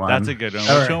a good one. That's a good one.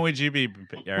 All Which right. one would you be,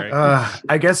 Eric?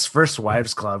 I guess First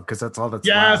Wives Club because that's all that's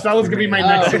Yes, left. that was going to be my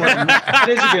next one. That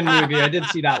is a good movie. I did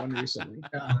see that one recently.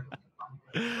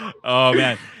 Oh,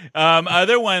 man.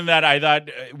 Other one that I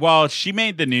thought, she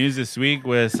made the news this week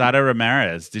was Sara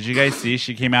Ramirez. Did you guys see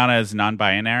she came out as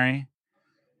non-binary?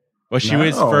 Well, she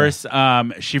was first.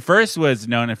 She first was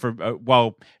known for.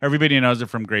 Well, everybody knows her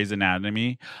from Grey's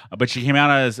Anatomy, but she came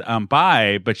out as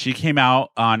bi. But she came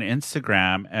out on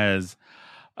Instagram as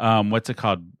what's it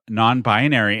called?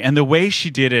 Non-binary. And the way she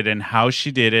did it, and how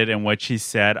she did it, and what she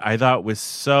said, I thought was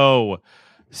so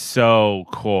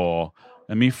cool.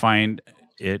 Let me find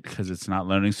it because it's not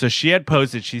loading. So she had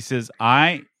posted. She says,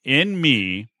 "In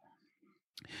me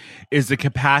is the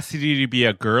capacity to be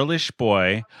a girlish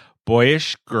boy."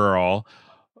 Boyish girl,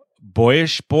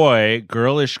 boyish boy,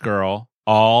 girlish girl,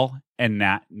 all and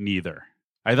not neither.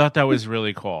 I thought that was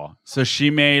really cool. So she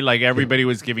made like everybody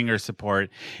was giving her support.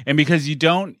 And because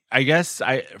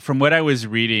from what I was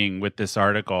reading with this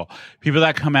article, people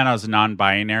that come out as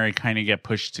non-binary kind of get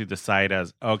pushed to the side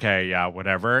as, okay, yeah,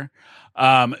 whatever.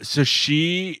 So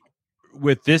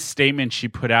with this statement she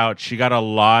put out, she got a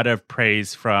lot of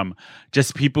praise from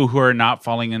just people who are not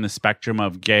falling in the spectrum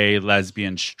of gay,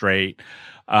 lesbian, straight,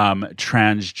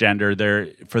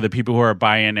 transgender. For the people who are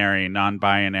binary,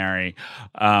 non-binary,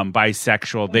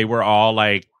 bisexual, they were all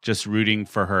like just rooting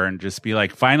for her and just be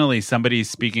like, finally, somebody's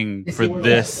speaking for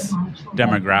this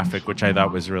demographic, which I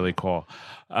thought was really cool.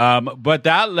 But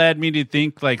that led me to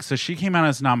think like, so she came out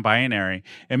as non-binary.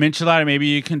 And Minchelada, maybe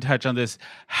you can touch on this.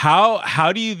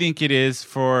 How do you think it is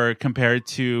compared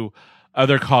to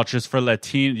other cultures for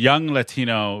young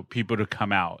Latino people to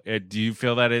come out? Do you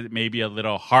feel that it may be a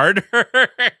little harder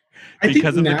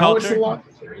because of the culture? It's a lot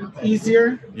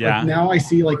easier. Yeah. Like now I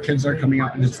see like kids are coming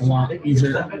out and it's a lot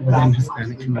easier within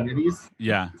Hispanic communities.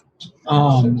 Yeah.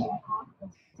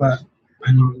 But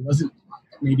I mean, it wasn't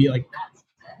maybe like.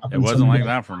 It wasn't like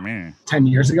that for me 10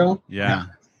 years ago. Yeah.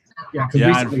 Yeah. Because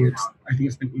basically, I think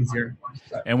it's been easier.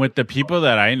 And with the people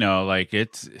that I know, like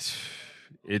it's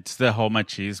the whole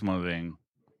machismo thing.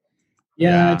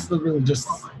 Yeah, it's really just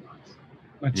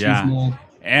machismo. Yeah.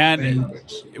 And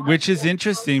which is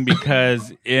interesting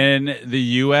because in the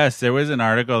U.S. there was an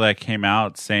article that came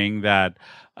out saying that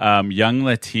young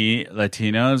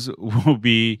Latinos will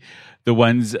be the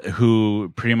ones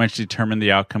who pretty much determine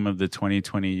the outcome of the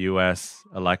 2020 U.S.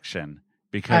 election.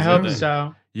 Because I hope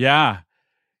so. Yeah.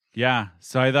 Yeah.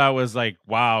 So I thought it was like,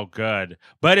 wow, good.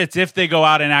 But it's if they go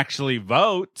out and actually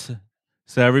vote.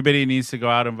 So everybody needs to go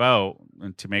out and vote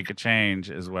and to make a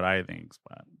change is what I think.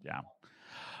 But yeah.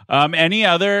 Any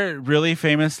other really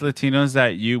famous Latinos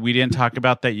that we didn't talk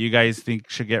about that you guys think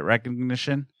should get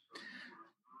recognition?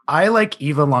 I like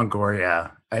Eva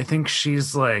Longoria. I think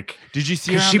she's like. Did you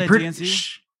see her on the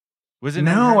DNC? Was it?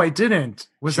 No, I didn't.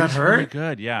 Was that her? Really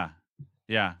good. Yeah.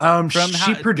 Yeah.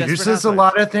 She produces a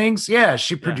lot of things. Yeah,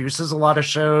 she produces a lot of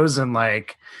shows and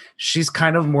like she's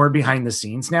kind of more behind the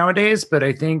scenes nowadays. But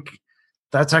I think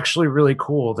that's actually really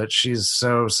cool that she's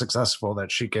so successful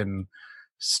that she can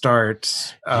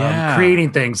start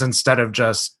creating things instead of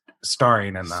just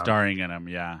starring in them.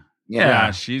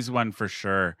 Yeah. She's one for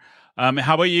sure.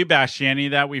 How about you, Bash? Any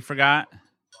that we forgot?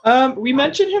 We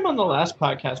mentioned him on the last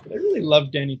podcast, but I really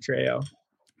love Danny Trejo.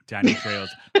 Danny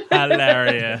Trejo's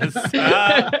hilarious.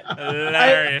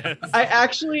 Hilarious.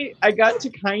 I got to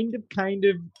kind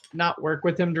of not work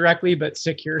with him directly, but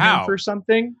secure him for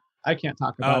something. I can't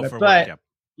talk about it, but work,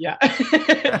 yeah.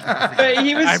 But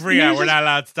he was. I forgot we're not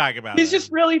allowed to talk about. He's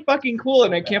just really fucking cool,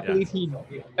 and I can't believe he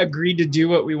agreed to do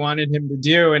what we wanted him to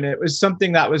do. And it was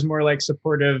something that was more like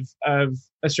supportive of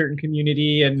a certain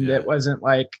community, and it wasn't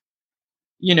like,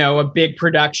 you know, a big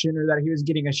production or that he was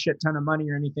getting a shit ton of money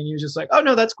or anything. He was just like, oh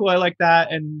no, that's cool. I like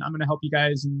that. And I'm going to help you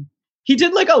guys. And he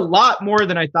did like a lot more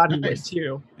than I thought he would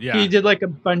too. Yeah. He did like a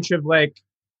bunch of like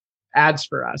ads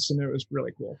for us and it was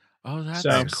really cool. Oh, that's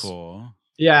cool.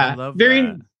 Yeah. I love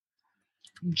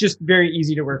just very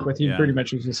easy to work with. He pretty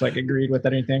much was just like agreed with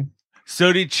anything.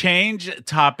 So to change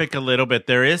topic a little bit,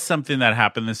 there is something that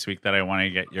happened this week that I want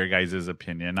to get your guys'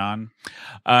 opinion on.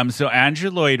 So Andrew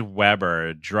Lloyd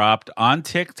Webber dropped on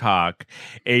TikTok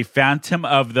a Phantom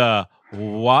of the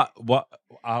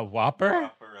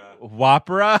Wapara.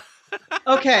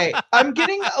 Okay, I'm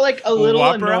getting like a little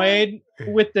annoyed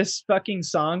with this fucking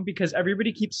song because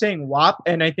everybody keeps saying WAP,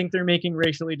 and I think they're making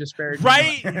racially disparaging.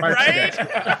 Right.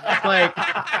 Like,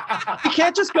 you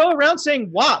can't just go around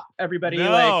saying WAP, everybody.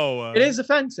 No. Like, it is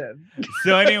offensive.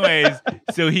 So anyways,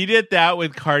 so he did that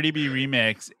with Cardi B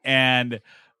remix, and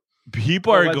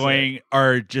people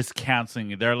are just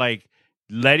canceling it. They're like,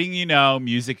 letting you know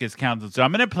music is canceled. So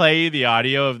I'm going to play the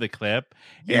audio of the clip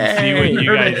and see what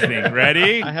you guys think.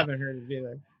 Ready? I haven't heard it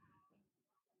either.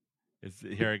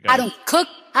 Here it goes. I don't cook,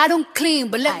 I don't clean,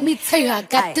 but let me tell you, I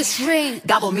got this ring.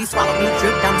 Gobble me, swallow me,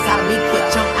 drip down inside of me,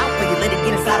 quick jump out for you, let it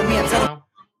get inside of me.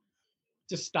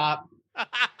 Just stop.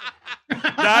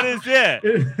 That is it.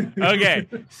 Okay,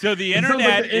 so the It sounds like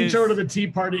internet the is intro to the Tea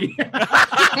Party.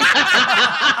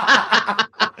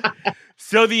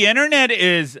 So the internet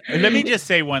is, let me just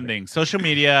say one thing. Social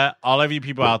media, all of you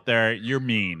people out there, you're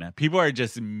mean. People are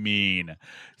just mean.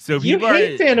 So You people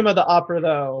hate are, Phantom of the Opera,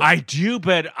 though. I do,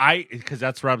 but because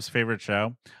that's Rob's favorite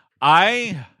show.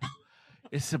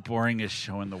 It's the boringest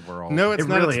show in the world. No, it's It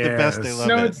not. really It's the best. I is. love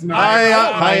No, it. it's not. Hi,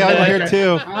 I'm like here it.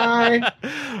 too. Hi.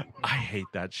 I hate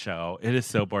that show. It is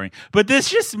so boring. But this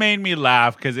just made me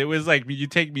laugh because it was like you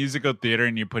take musical theater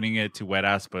and you're putting it to wet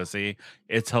ass pussy.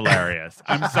 It's hilarious.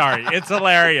 I'm sorry. It's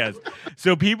hilarious.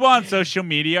 So people on social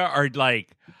media are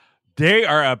like, they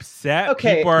are upset.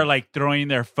 Okay. People are like throwing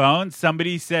their phones.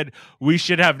 Somebody said he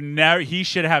should have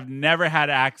never had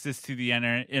access to the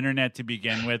internet to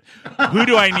begin with. Who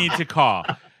do I need to call?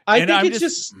 I And think I'm it's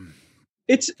just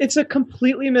it's a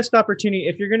completely missed opportunity.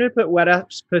 If you're going to put wet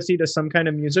ass pussy to some kind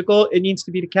of musical, it needs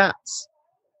to be to Cats.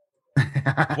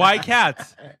 Why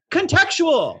Cats?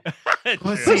 Contextual.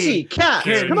 Pussy, Cats.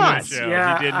 Kids. Come on. True.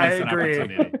 Yeah, He did I miss an agree.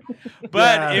 opportunity.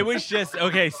 But Yeah. it was just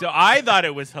okay. So I thought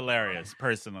it was hilarious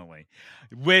personally,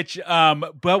 which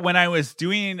but when I was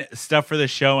doing stuff for the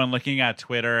show and looking at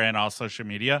Twitter and all social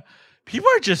media, people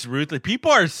are just ruthless.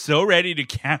 People are so ready to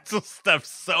cancel stuff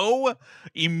so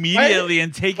immediately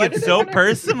and take why it do they so wanna-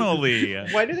 personally.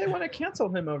 Why do they want to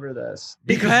cancel him over this?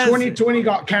 Because 2020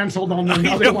 got canceled on them.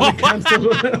 Now they want to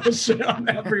cancel shit on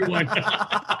everyone.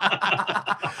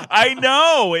 I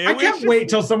know. It I was can't just- wait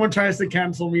till someone tries to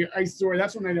cancel me. I swear,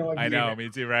 that's when I know. I know, me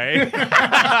too, right?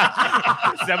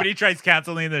 Somebody tries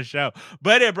canceling the show.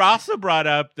 But it also brought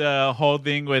up the whole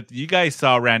thing with, you guys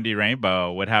saw Randy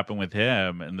Rainbow, what happened with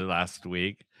him in the last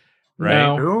week, right?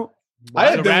 No. Who? I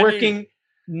have So been Randy- working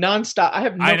nonstop. I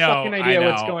have no I know, fucking idea I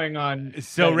what's know. going on.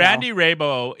 So right now. Randy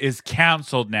Rainbow is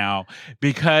canceled now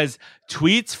because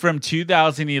tweets from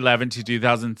 2011 to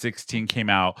 2016 came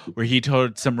out where he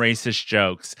told some racist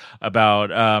jokes about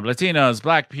Latinos,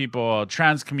 Black people,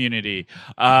 trans community,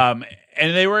 and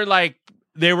they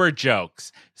were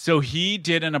jokes. So he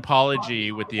did an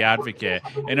apology with The Advocate,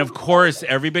 and of course,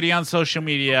 everybody on social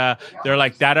media, they're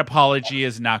like, that apology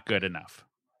is not good enough.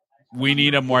 We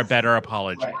need a more better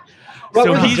apology. What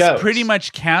So were the he's jokes? pretty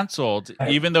much canceled,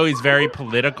 even though he's very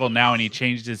political now, and he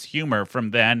changed his humor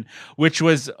from then, which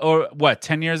was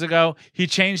 10 years ago. He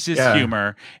changed his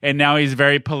humor, and now he's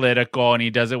very political, and he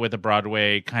does it with a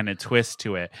Broadway kind of twist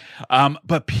to it.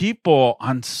 But people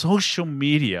on social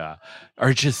media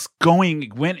are just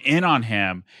went in on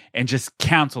him and just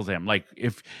canceled him. Like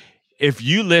if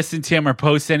you listen to him or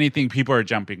post anything, people are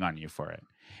jumping on you for it.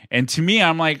 And to me,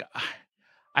 I'm like,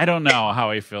 I don't know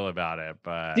how I feel about it,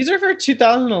 but These are for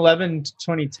 2011 to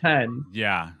 2010,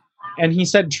 yeah, and he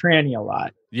said tranny a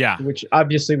lot, yeah. which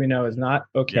obviously we know is not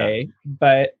okay.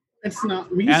 But It's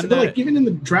not. We used And to like even in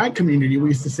the drag community, we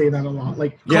used to say that a lot.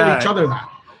 Like call Yeah. each other that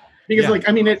because, Yeah. like,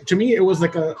 I mean, to me, it was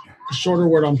like a shorter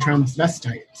word on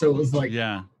transvestite. So it was like,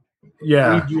 Yeah.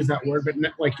 Yeah. we'd use that word, but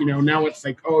like, now it's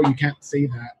like, oh, you can't say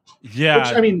that. Yeah.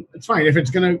 Which, I mean, it's fine if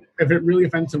it really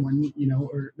offends someone,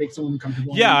 or makes someone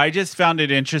uncomfortable. Yeah, I just found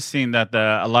it interesting that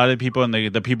a lot of the people and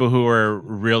the people who were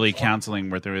really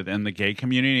counseling were in the gay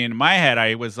community. In my head,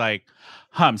 I was like,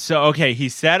 so okay, he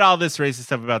said all this racist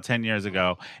stuff about 10 years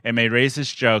ago and made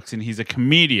racist jokes, and he's a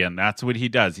comedian. That's what he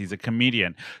does. He's a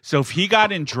comedian. So if he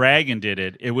got in drag and did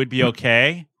it, it would be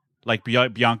okay, like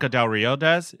Bianca Del Rio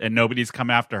does, and nobody's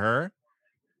come after her.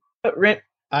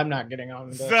 I'm not getting on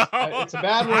with this. So- It's a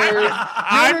bad word.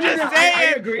 I'm just I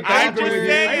saying. agree. I'm I just agree. I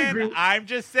saying. agree. I'm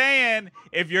just saying.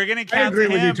 If you're gonna I cancel agree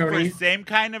with you, him for Tony. the same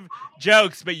kind of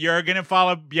jokes, but you're gonna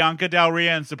follow Bianca Del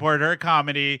Rio and support her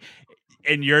comedy,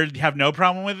 and you have no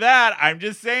problem with that, I'm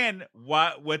just saying.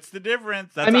 What's the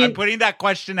difference? I'm putting that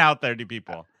question out there to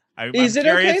people. Is I'm it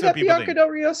curious okay what that people Bianca think. Del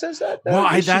Rio says that? though?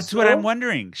 Well, Is she that's what so- I'm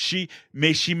wondering. She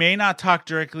may not talk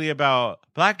directly about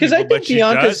Black 'Cause people, I think but she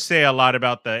does Bianca's- say a lot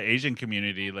about the Asian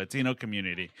community, Latino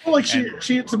community. Well, like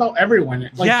she it's about everyone.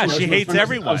 Like, Yeah, she it's hates fun of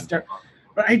everyone.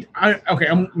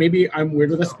 But maybe I'm weird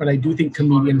with this, but I do think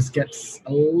comedians gets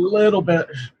a little bit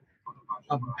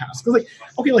of a pass because,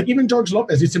 like even George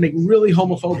Lopez used to make really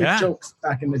homophobic Yeah. jokes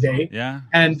back in the day, Yeah.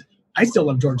 and I still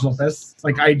love George Lopez.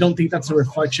 Like, I don't think that's a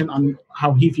reflection on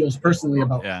how he feels personally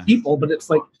about Yeah. people, but it's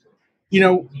like,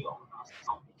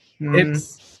 Mm.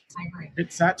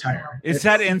 it's satire. It's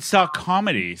that insult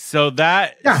comedy. So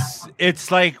that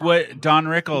it's like what Don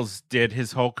Rickles did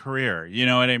his whole career. You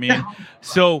know what I mean? Yeah.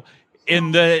 So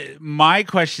my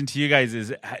question to you guys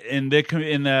is in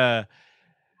the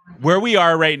where we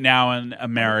are right now in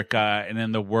America and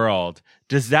in the world,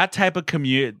 does that type of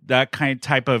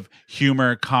type of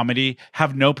humor comedy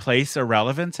have no place or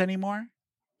relevance anymore?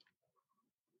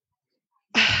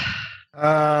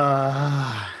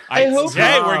 I hope.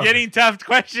 Hey, we're getting tough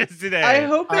questions today. I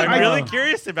hope. I'm really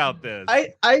curious about this.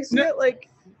 I see it like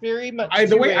very much.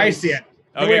 The way I see it.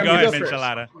 Okay, go ahead,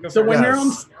 Michelada. So when you're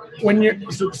on, when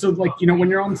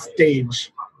you're on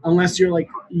stage, unless you're like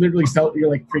literally you're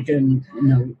like freaking,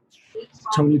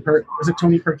 is it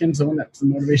Tony Perkins, the one that's the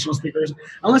motivational speakers?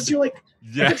 Unless you're like,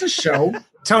 if it's a show.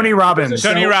 Tony Robbins.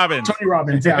 Tony Robbins,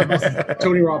 yeah, that's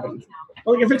Tony Robbins.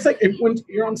 Like if it's like when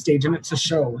you're on stage and it's a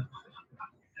show,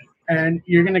 and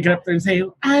you're gonna get up there and say,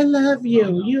 "I love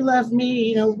you, you love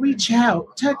me," reach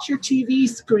out, touch your TV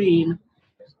screen.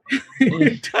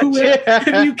 if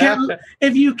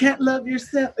you can't love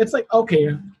yourself, it's like,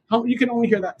 okay, you can only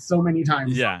hear that so many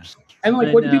times. Yeah. And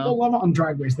like, what do people love on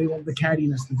Drag Race? They love the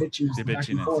cattiness, the bitchiness, the back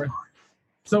and forth.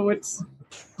 So it's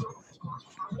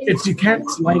you can't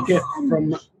like it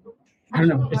from, I don't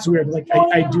know, it's weird. Like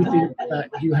I do think that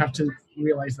you have to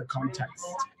realize the context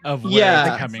of where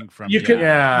it's coming from. Exactly.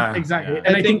 Yeah.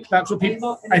 And I think that's what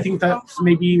I think that's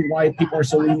maybe why people are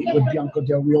so lenient with Bianca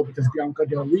Del Rio, because Bianca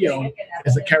Del Rio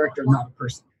is a character, not a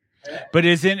person. But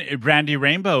isn't Brandy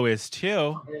Rainbow is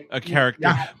too a character?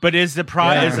 Yeah. But is the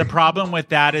problem with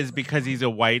that is because he's a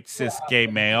white cis gay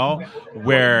male,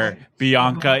 where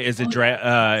Bianca is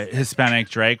a Hispanic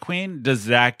drag queen? Does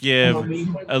that give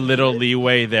a little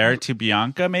leeway there to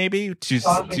Bianca, maybe to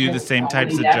do the same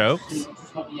types of jokes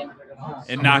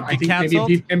and not be canceled?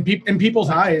 Maybe in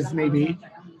people's eyes, maybe.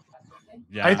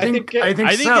 Yeah, I think so,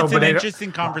 it's an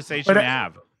interesting conversation to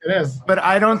have. It is. But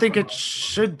I don't think it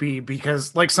should be,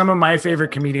 because like some of my favorite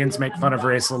comedians make fun of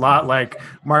race a lot, like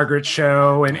Margaret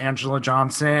Cho and Angela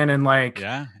Johnson, and like,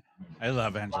 yeah, I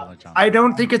love Angela Johnson. I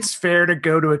don't think it's fair to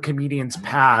go to a comedian's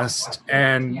past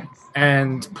and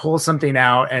pull something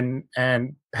out and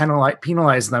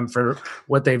penalize them for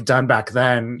what they've done back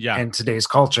then in today's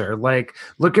culture. Like,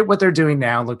 look at what they're doing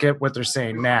now. Look at what they're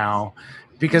saying now.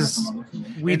 Because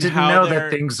we didn't know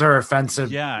that things are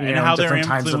offensive, and how different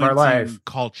times of our life.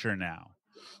 Culture now.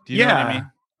 Do you know what I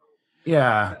mean?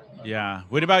 Yeah. Yeah.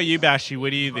 What about you, Bashi?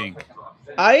 What do you think?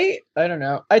 I don't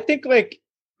know. I think, like,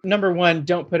 number one,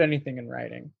 don't put anything in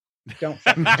writing. Don't.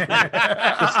 That's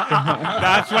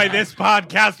why this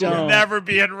podcast will never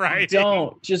be in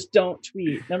writing. Don't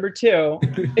tweet. Number two,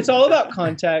 it's all about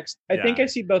context. I think I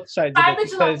see both sides of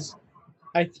it, because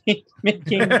I think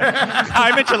making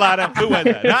Hi Michelada. Who was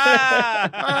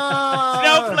that?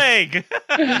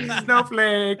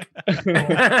 Snowflake.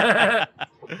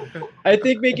 I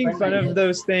think making fun of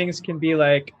those things can be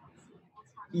like,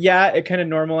 it kind of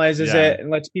normalizes it and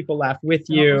lets people laugh with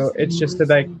you. It's just that,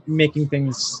 like, making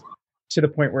things to the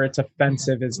point where it's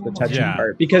offensive is the touching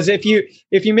part. Because if you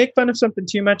make fun of something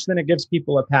too much, then it gives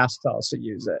people a pass to also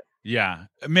use it. Yeah.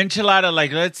 Michelada,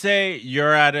 like, let's say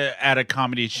you're at a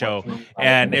comedy show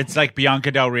and it's like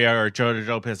Bianca Del Rio or Jojo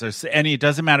Lopez or any, it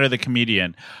doesn't matter the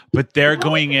comedian, but they're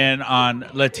going in on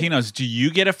Latinos. Do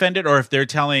you get offended? Or if they're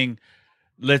telling,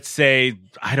 let's say,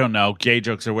 I don't know, gay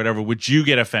jokes or whatever, would you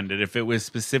get offended if it was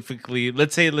specifically,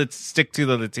 let's stick to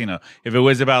the Latino, if it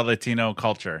was about Latino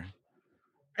culture?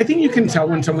 I think you can tell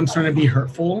when someone's trying to be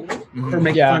hurtful or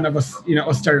make fun of a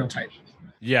stereotype.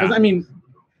 Yeah. I mean,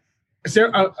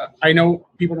 I know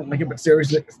people don't like it, but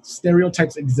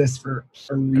stereotypes exist for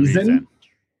a reason.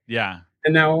 Yeah.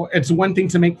 And now it's one thing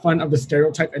to make fun of the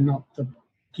stereotype and not the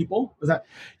people. Is that?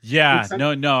 Yeah.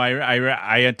 No.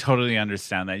 I totally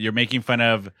understand that. You're making fun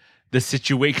of the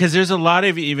situation, because there's a lot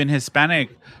of even Hispanic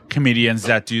comedians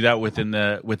that do that within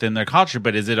their culture.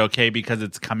 But is it okay because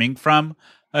it's coming from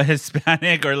a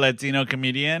Hispanic or Latino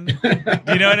comedian? Do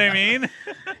you know what I mean?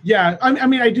 Yeah. I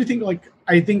mean, I do think, like,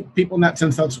 I think people in that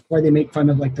sense, that's why they make fun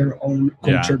of, like, their own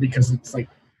culture, because it's like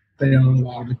they don't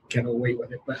allow to get away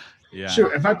with it. But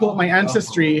sure, if I pull up my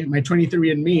ancestry, my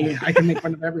 23andMe, I can make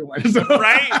fun of everyone. So.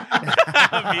 Right?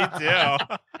 Me too.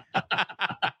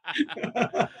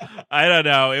 I don't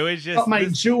know. It was just my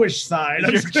Jewish side.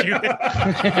 You're like,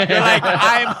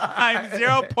 I'm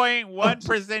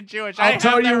 0.1% Jewish. I'll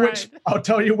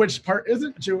tell you which part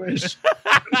isn't Jewish.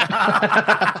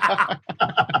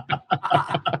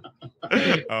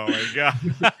 Oh my god.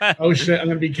 Oh shit, I'm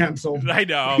gonna be canceled. I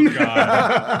know. Oh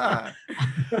god.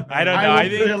 I don't know. I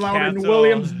think be allowed in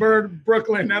Williamsburg,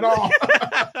 Brooklyn at all.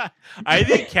 I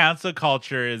think cancel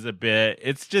culture is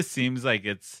it just seems like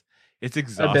it's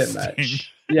exhausting. A bit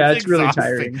much. Yeah, it's really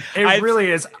tiring. It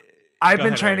really is. I've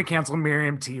been trying to cancel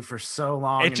Miriam T for so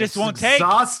long. It just won't take.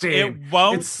 Exhausting. It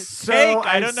won't take.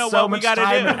 I don't know what we got to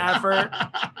do. Effort.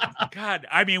 God,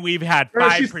 I mean, we've had Girl,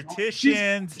 5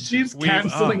 petitions. She's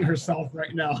canceling herself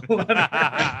right now. When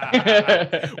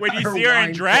you Her see her in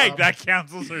wine drag, club. that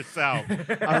cancels herself.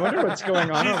 I wonder what's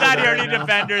going on. She's over not there here to right now.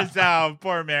 defend herself.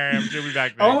 Poor Miriam. She'll be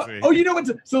back next week. Oh, you know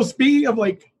what's so speaking of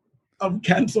like of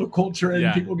cancel culture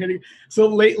and people getting so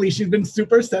lately she's been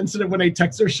super sensitive when I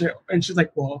text her shit and she's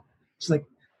like,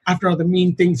 after all the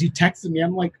mean things you texted me,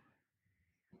 I'm like,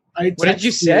 what did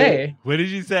you say? What did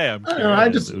you say? I don't know, I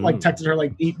just like texted her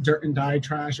like eat dirt and die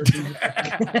trash or something.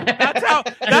 That's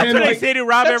what I say to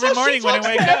Rob every morning when I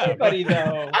wake up. Everybody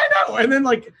though. I know. And then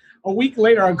like a week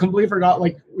later, I completely forgot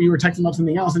like we were texting about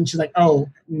something else and she's like, oh,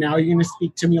 now you're gonna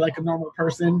speak to me like a normal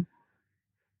person.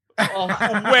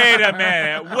 Wait a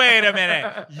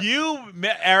minute. You,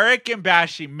 Eric and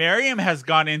Bashi, Miriam has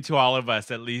gone into all of us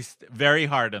at least very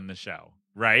hard on the show,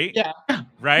 right? Yeah.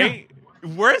 Right? Yeah.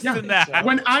 Worse than that.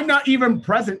 When I'm not even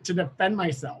present to defend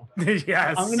myself.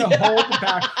 Yes. I'm going to hold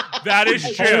back. That is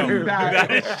true.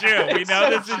 That is true. We know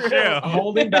this is true.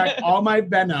 Holding back all my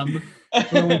venom.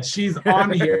 So when she's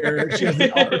on here, she has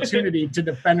the opportunity to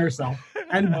defend herself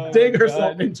and dig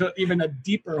herself into even a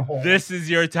deeper hole. This is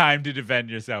your time to defend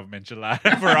yourself,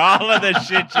 Michelada, for all of the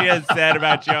shit she has said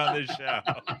about you on the show.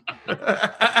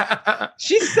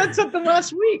 She said something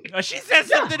last week. She says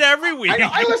something every week.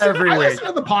 I listen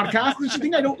to the podcast. Does she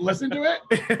think I don't listen to it?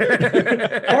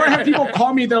 Or I have people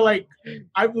call me. They're like,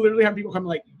 I've literally had people come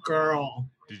like, girl.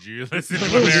 Did you listen to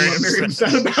what Miriam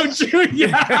said about you?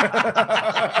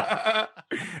 Yeah.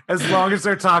 As long as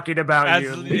they're talking about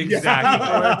you. Exactly.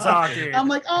 They're talking. I'm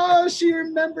like, oh, she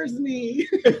remembers me.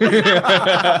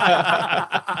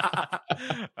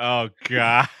 Oh,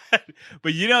 God.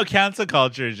 But cancel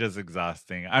culture is just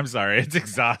exhausting. I'm sorry. It's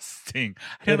exhausting.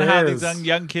 I don't know how these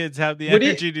young kids have the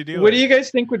energy to do it. What do you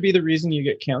guys think would be the reason you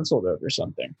get canceled over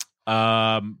something?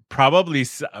 Probably,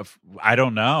 I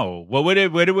don't know. What would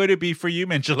it be for you,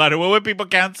 Michelada? What would people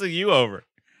cancel you over?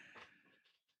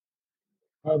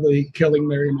 Probably killing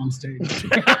Miriam on stage.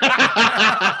 No,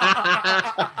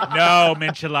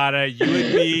 Michelada,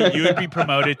 you would be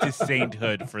promoted to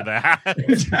sainthood for that.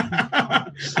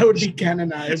 I would be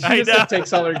canonized. She just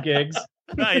takes all her gigs.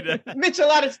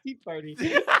 Michelada's tea party. Fuck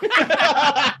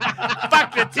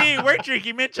the tea. We're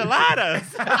drinking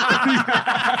micheladas.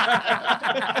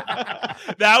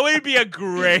 That would be a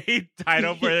great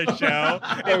title for the show.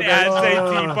 An ad-say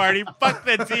tea party. Fuck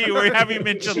the tea. We're having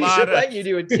micheladas. She should let you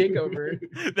do a takeover.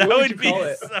 That would be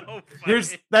so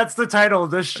funny. That's the title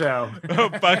of this show.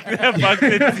 Fuck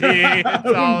the tea.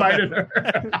 Who invited her?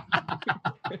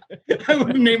 I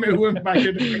would name it Who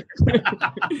Invited Her.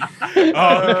 Oh,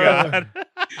 God.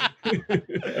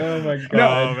 Oh my God.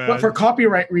 No, but for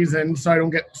copyright reasons, so I don't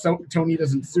get Tony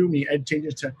doesn't sue me, I'd change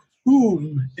it to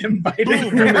Whom Invited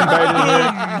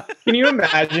Her. Can you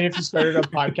imagine if you started a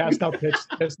podcast how pissed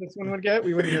this one would get?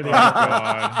 We wouldn't hear the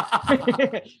God.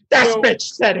 That bitch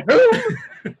said who?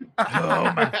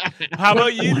 Oh my. How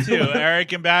about you two,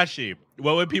 Eric and Bashi?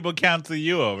 What would people cancel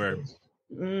you over?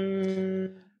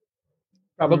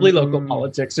 Probably local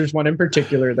politics. There's one in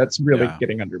particular that's really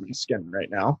getting under my skin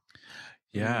right now.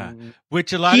 Yeah,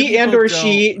 which a lot he of and or don't...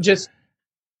 she just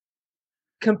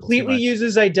completely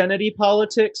uses identity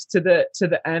politics to the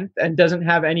nth and doesn't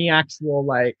have any actual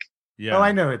like. Yeah. Oh,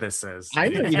 I know who this is. I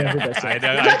know you know who this is. I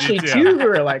know. There's actually two who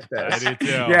are like this. I do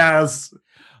too. Yes.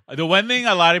 The one thing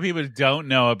a lot of people don't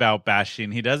know about Bashi,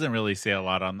 and he doesn't really say a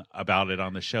lot about it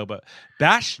on the show, but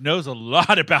Bash knows a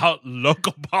lot about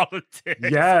local politics.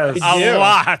 Yes. A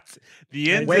lot.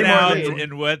 The ins and outs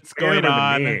and what's going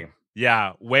on.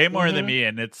 Yeah, way more than me.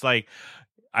 And it's like,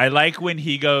 I like when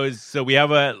he goes, so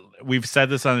we've said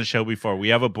this on the show before, we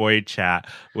have a boy chat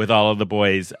with all of the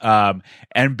boys.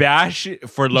 And Bash,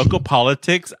 for local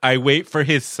politics, I wait for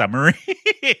his summary.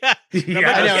 I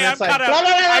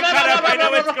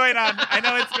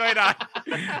know what's going on.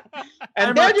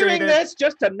 And they're doing this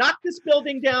just to knock this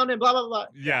building down and blah, blah, blah.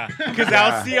 Yeah, because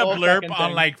I'll see a blurb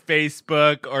on like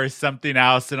Facebook or something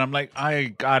else. And I'm like,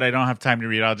 I don't have time to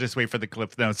read. I'll just wait for the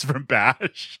clip notes from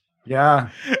Bash. Yeah.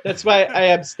 That's why I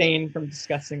abstain from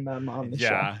discussing them on the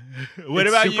show. What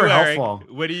about you, Eric?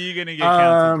 What are you going to get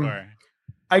canceled for?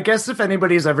 I guess if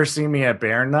anybody's ever seen me at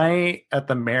Bear Night at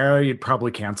the Marrow, you'd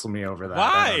probably cancel me over that.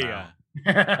 Why?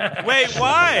 Wait,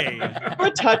 why? I'm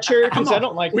a toucher because I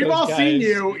don't like We've those all guys. seen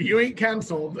you. You ain't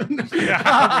canceled. Yeah,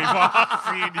 we've all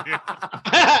seen you.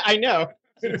 I know.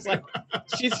 It's like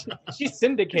she's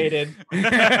syndicated.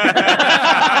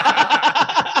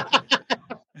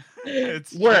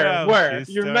 It's were.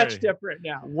 You're much different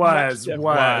now. Was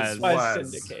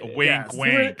syndicated. Wink,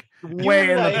 wink. Way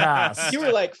in the past. You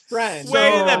were like friends.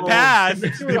 Way in the past.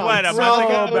 You were on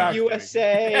Bravo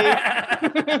USA.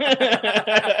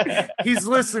 He's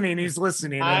listening. He's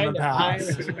listening in the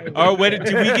past. Or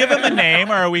do we give him a name,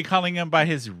 or are we calling him by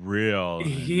his real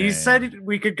He name? said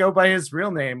we could go by his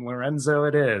real name, Lorenzo.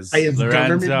 It is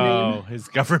Lorenzo, his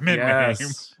government name.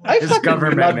 I His fucking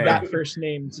government love name. that first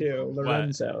name too,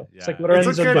 Lorenzo. Yeah. It's like It's a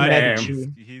Lorenzo good de name.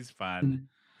 Medici. He's fun.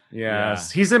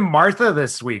 Yes, he's in Martha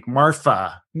this week.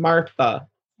 Martha. Martha.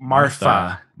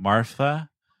 Martha.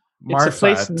 It's a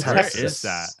place in Where Texas. is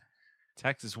that?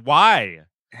 Texas. Why?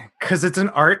 Because it's an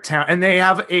art town, and they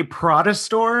have a Prada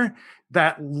store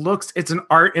that it's an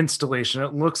art installation.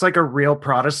 It looks like a real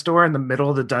Prada store in the middle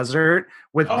of the desert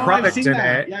with I've product seen in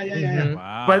that. it. Yeah.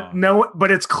 Wow.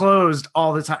 But it's closed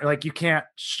all the time. Like you can't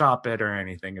shop it or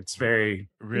anything. It's very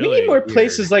really We need more weird.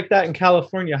 places like that in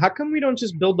California. How come we don't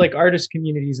just build like artist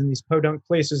communities in these podunk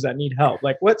places that need help?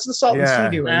 Like, what's the Salt and Yeah.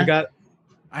 Sea doing? You got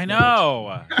I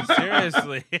know.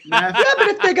 Seriously. yeah, but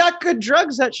if they got good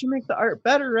drugs, that should make the art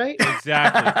better, right?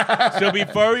 Exactly. So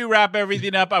before we wrap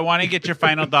everything up, I want to get your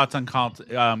final thoughts on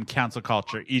cancel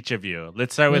culture, each of you.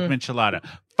 Let's start with Michelada.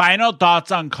 Final thoughts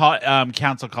on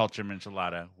cancel culture,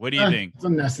 Michelada. What do you think? It's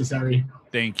unnecessary.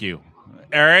 Thank you.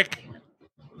 Eric?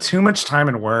 too much time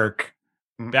and work.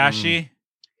 Bashi?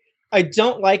 I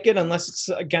don't like it unless it's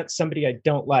against somebody I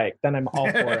don't like. Then I'm all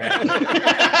for it.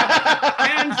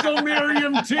 Cancel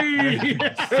Miriam T.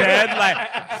 said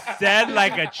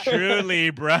like a true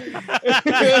Libra.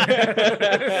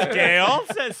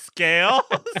 Scales.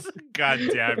 God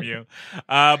damn you.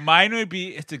 Mine would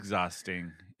be it's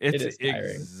exhausting. It's It is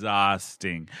tiring.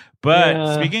 exhausting. But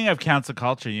Yeah. speaking of cancel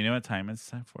culture, you know what time it's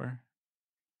time for?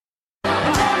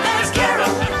 There's Carol.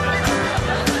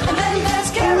 And then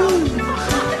there's Carol.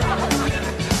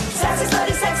 Sassy,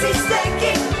 slutty, sexy,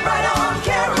 stanky. Right on,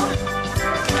 Carol.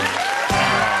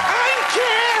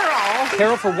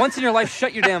 Carol, for once in your life,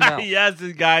 shut your damn mouth. Yes,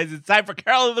 guys, it's time for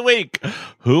Carol of the Week.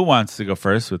 Who wants to go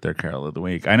first with their Carol of the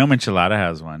Week? I know Michelada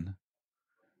has one.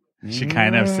 She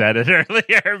kind of said it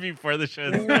earlier before the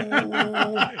show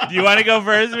started. Do you want to go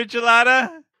first,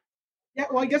 Michelada? Yeah,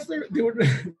 well, I guess they're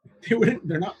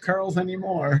not Carls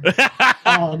anymore.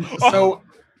 So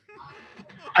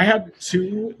I had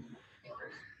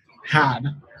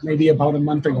maybe about a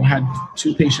month ago, had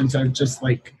two patients that are just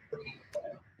like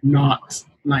not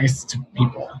nice to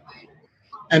people.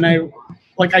 And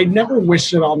I never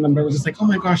wished it on them, but I was just like, oh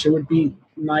my gosh, it would be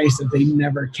nice if they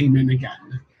never came in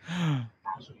again.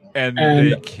 And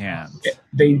they can't.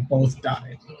 They both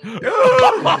died.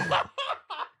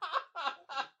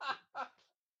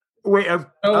 Wait,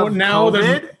 Oh, now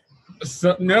COVID?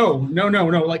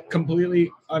 no, like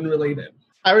completely unrelated.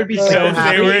 I would be so Because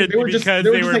happy. they were just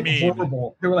mean.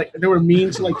 horrible. They were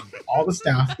mean to like all the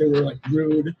staff. They were like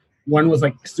rude. One was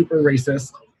like super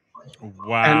racist.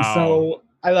 Wow. And so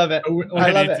I love it. I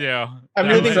I love need it. to. I'm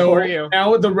That rooting was- for you.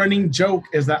 now the running joke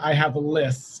is that I have a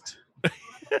list.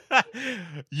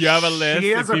 You have a list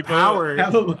She of has a people. power.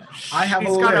 I have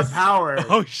She's a got list. a power.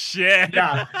 Oh shit!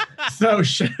 Yeah. So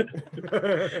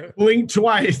blink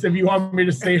twice if you want me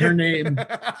to say her name.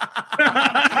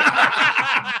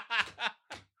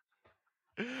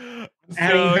 So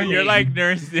Annie you're Hennig. like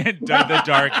nurse, the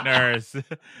dark nurse.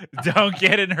 Don't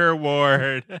get in her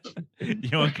ward. You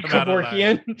won't come out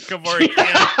alive. Kevorkian.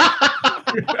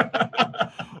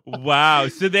 Wow.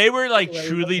 So they were like I love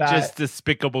truly that. just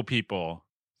despicable people.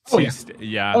 Oh, yeah.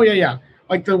 Yeah. Oh yeah.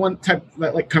 Like the one type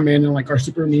that like come in and like are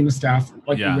super mean to staff,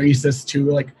 like Yeah. racist too.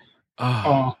 Like,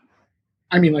 Oh,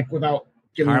 I mean, like without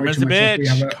giving away Karma's too a much, like,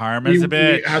 bitch. Karma's a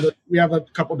bitch. We have a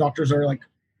couple doctors that are like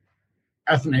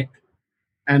ethnic,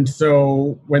 and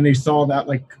so when they saw that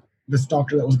like this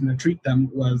doctor that was going to treat them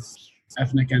was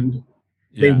ethnic and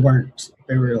they Yeah. weren't,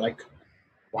 they were like,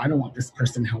 well, I don't want this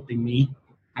person helping me.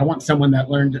 I want someone that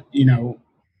learned,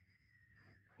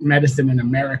 medicine in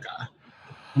America.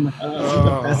 I'm like,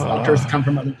 the best doctors come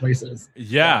from other places.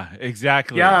 Yeah,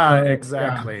 exactly. Yeah,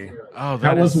 exactly. Oh,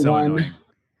 That that is was so one. annoying.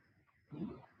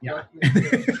 Yeah.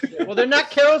 Well, they're not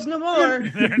Carols no more.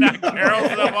 They're not Carols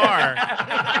no more.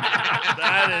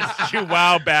 That is true.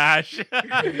 Wow, Bash.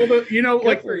 Well,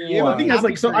 like for you. the thing is,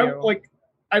 like, Happy so for I you. like.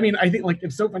 I mean, I think like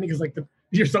it's so funny because like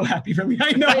you're so happy for me.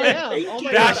 I know. I am. Thank Oh you.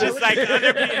 my Bash God, is I like would-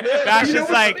 other Bash You know is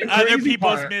what's like the other crazy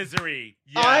people's part? misery.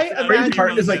 I Yes, other crazy part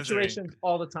people's is, like, misery. situations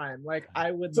all the time. Like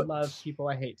I would love people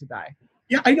I hate to die.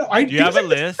 Yeah, I know. Do you have a things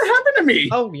like this list? never happen to me.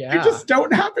 Oh yeah. They just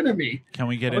don't happen to me. Can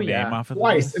we get a Oh, name yeah. off of the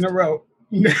Twice list? in a row.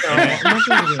 No, I'm not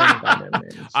gonna do any goddamn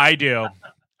names. I do.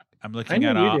 I'm looking I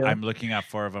at know you all. do. I'm looking at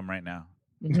 4 of them right now.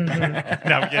 Mhm.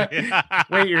 No, I'm kidding.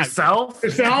 Wait, yourself?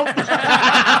 Yourself?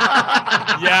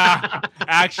 Yeah,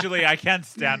 actually, I can't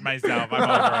stand myself. I'm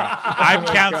over. I'm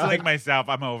canceling myself.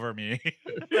 I'm over me.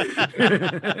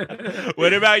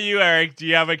 What about you, Eric? Do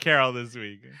you have a Carol this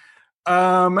week?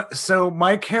 So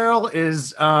my Carol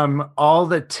is all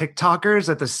the TikTokers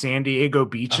at the San Diego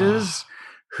beaches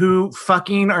who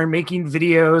fucking are making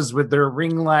videos with their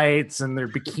ring lights and their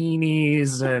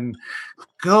bikinis and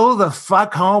go the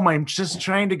fuck home. I'm just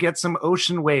trying to get some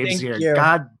ocean waves Thank here. you.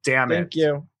 God damn it. Thank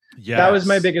you. Yeah, That was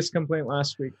my biggest complaint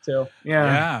last week too.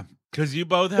 Yeah, because you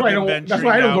both have That's been why venturing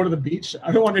I don't out. go to the beach.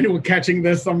 I don't want anyone catching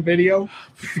this on video.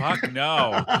 Fuck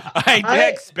no. I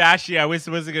text Bashy. I was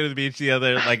supposed to go to the beach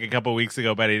a couple weeks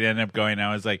ago, but I didn't end up going.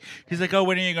 I was like, he's like, oh,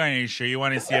 when are you going? Are you sure you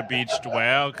want to see a beached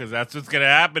whale? Because that's what's going to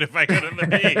happen if I go to the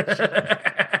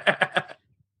beach.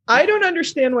 I don't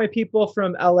understand why people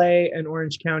from LA and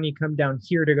Orange County come down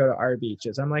here to go to our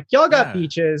beaches. I'm like, y'all got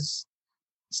beaches.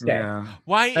 Stay. Yeah.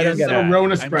 Why I don't is get that? it.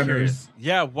 Rona I'm spreaders. curious.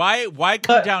 Yeah, why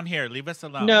come down here? Leave us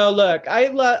alone. No, look, I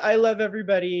love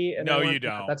everybody. And No, I want- you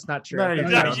don't. That's not true. No, you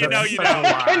That's No, not you know true. you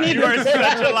don't. You are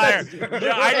such a liar.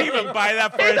 No, I didn't even buy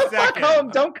that for Stay a the fuck second. home.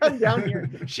 Don't come down here.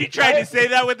 She tried to say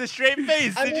that with a straight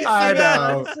face. I Did mean, you I see that?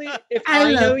 know. honestly, if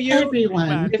I know you,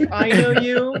 if I know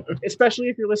you, especially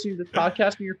if you're listening to this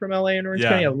podcast and you're from LA and Orange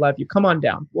Yeah. County, I love you. Come on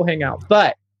down. We'll hang out.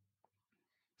 But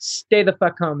stay the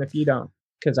fuck home if you don't,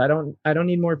 because I don't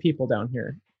need more people down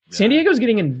here. San Diego's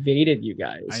getting invaded, you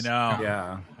guys. I know.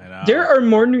 Yeah. I know. There are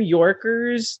more New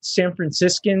Yorkers, San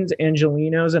Franciscans,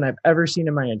 Angelinos than I've ever seen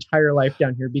in my entire life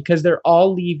down here because they're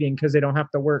all leaving because they don't have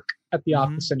to work at the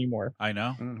office anymore. I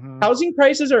know. Mhm. Housing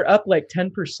prices are up like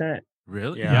 10%.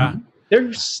 Really? Yeah. Yeah.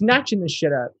 They're snatching this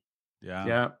shit up. Yeah.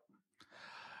 Yeah.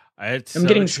 It's I'm so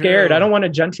getting scared. true. I don't want to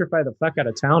gentrify the fuck out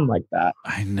of town like that.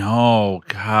 I know.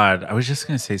 God. I was just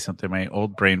going to say something. My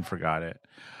old brain forgot it.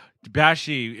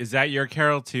 Bashi, is that your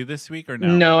Carol too this week or no?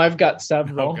 No, I've got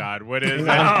several. Oh, God. What is it?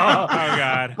 No. Oh,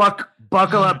 God.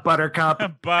 Buckle up, Buttercup.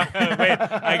 But wait,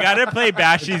 I gotta play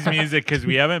Bashi's music because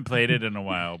we haven't played it in a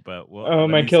while. But we'll, Oh, let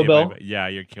my me Kill see if I- Bill? yeah,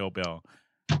 your Kill Bill.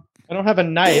 I don't have a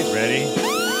knife. Ready?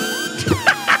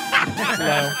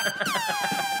 No.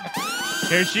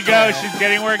 Here she goes. She's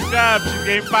getting worked up. She's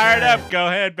getting fired up. Go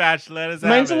ahead, Bash. Let us have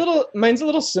Mine's it. a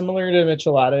little similar to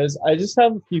Michelada's. I just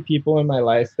have a few people in my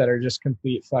life that are just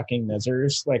complete fucking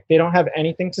misers. Like they don't have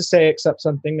anything to say except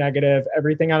something negative.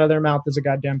 Everything out of their mouth is a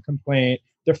goddamn complaint.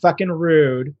 They're fucking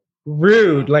rude,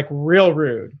 like real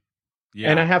rude.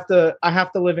 Yeah. And I have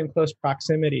to live in close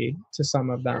proximity to some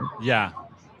of them. Yeah.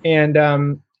 And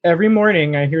every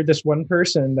morning I hear this one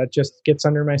person that just gets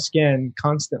under my skin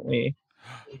constantly.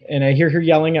 And I hear her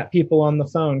yelling at people on the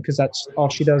phone because that's all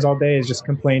she does all day is just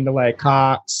complain to like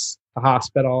cops, the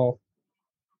hospital,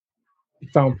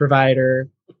 phone provider,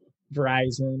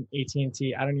 Verizon,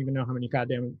 AT&T. I don't even know how many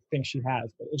goddamn things she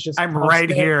has, but it's just I'm constant. right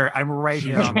here. I'm right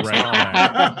here. on this Right phone. there.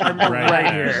 I'm Right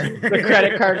right there. here. The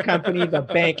credit card company, the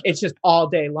bank. It's just all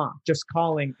day long, just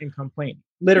calling and complaining.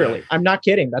 Literally, I'm not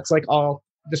kidding. That's like all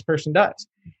this person does.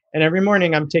 And every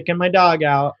morning I'm taking my dog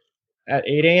out at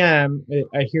 8 a.m.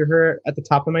 I hear her at the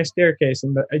top of my staircase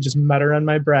and I just mutter on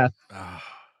my breath,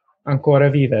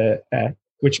 "Ancora vive,"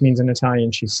 which means in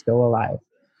Italian, she's still alive.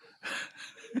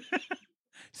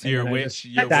 So your And I witch. just-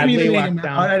 Your That- Send me the Sadly name. walked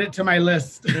down. I'll add it to my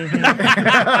list.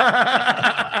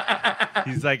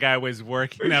 He's like, I was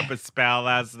working up a spell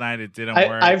last night. It didn't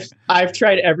work. I've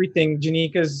tried everything.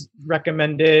 Janika's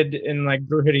recommended in like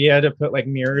brujeria to put like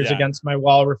mirrors Yeah. against my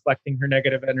wall, reflecting her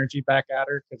negative energy back at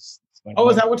her. Oh,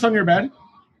 is that what's on your bed?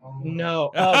 No.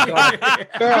 Oh, God.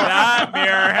 Girl. That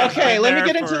mirror has Okay, been let me there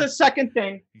get into for- the second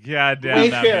thing. God damn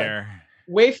that Wayfair. mirror.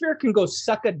 Wayfair can go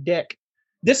suck a dick.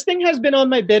 This thing has been on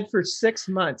my bed for 6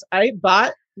 months.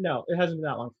 No, it hasn't been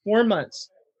that long. 4 months.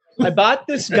 I bought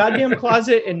this goddamn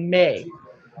closet in May.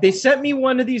 They sent me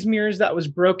one of these mirrors that was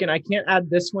broken. I can't add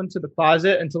this one to the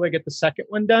closet until I get the second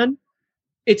one done.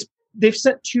 They've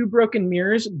sent 2 broken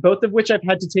mirrors, both of which I've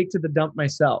had to take to the dump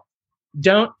myself.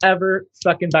 Don't ever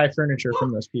fucking buy furniture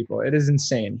from those people. It is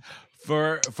insane.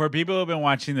 For people who've been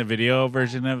watching the video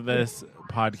version of this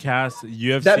podcast,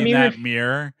 you have That seen mirror- that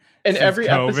mirror And since every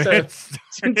COVID episode started.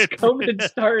 since COVID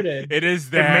started. It is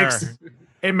there.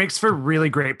 It makes for really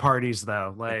great parties,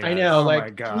 though. Like I know, oh like, my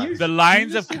god, The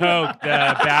lines of coke the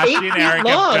Bashy 8 and feet Eric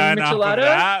long, have done off of Michelada.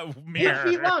 that 8 mirror.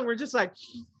 feet long. We're just like,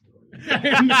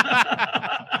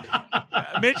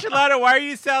 Michelada, why are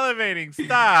you salivating?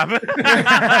 Stop.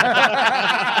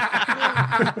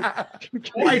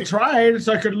 Well, I tried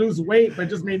so I could lose weight, but it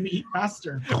just made me eat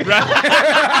faster.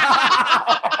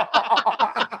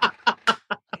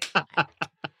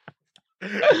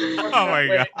 Oh my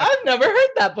god. I've never heard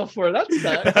that before. That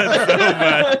sucks.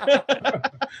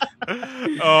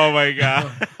 Oh my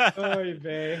god. Oy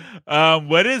vey.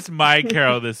 What is my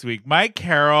Carol this week? My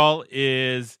Carol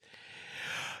is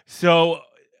so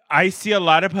I see a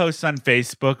lot of posts on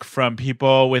Facebook from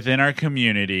people within our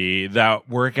community that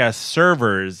work as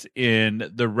servers in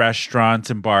the restaurants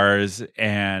and bars,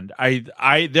 and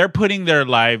they're putting their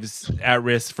lives at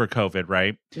risk for COVID,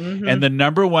 right? Mhm. And the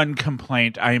number one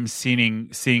complaint I am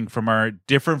seeing from our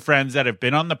different friends that have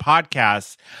been on the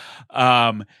podcast,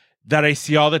 that I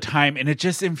see all the time, and it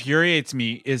just infuriates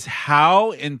me, is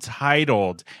how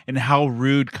entitled and how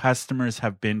rude customers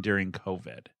have been during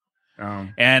COVID.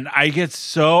 And I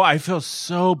feel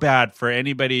so bad for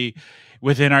anybody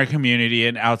within our community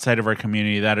and outside of our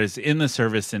community that is in the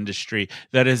service industry,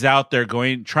 that is out there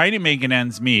trying to make an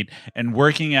ends meet and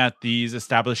working at these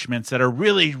establishments that are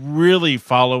really, really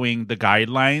following the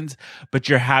guidelines, but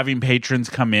you're having patrons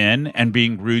come in and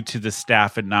being rude to the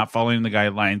staff and not following the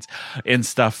guidelines and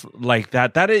stuff like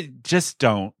that. Just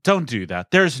don't do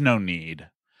that. There's no need.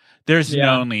 There's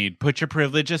no need. Put your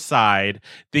privilege aside.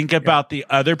 Think about the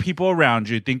other people around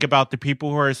you. Think about the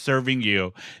people who are serving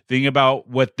you. Think about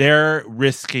what they're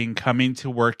risking coming to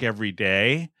work every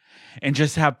day, and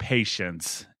just have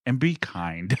patience and be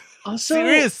kind. Also,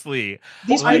 seriously,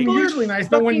 these I'm people are usually nice,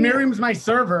 but when fucking- Miriam's my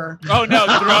server, oh no,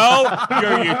 throw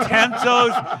your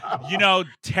utensils,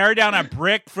 tear down a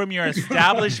brick from your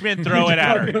establishment, throw it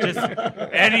at her. Just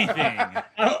anything.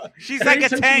 She's like a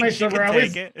tank. She can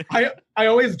take it. I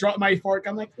always drop my fork.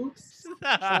 I'm like, oops,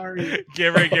 sorry.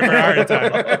 give her a hard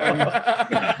time.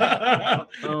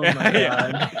 Oh my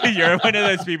God. You're one of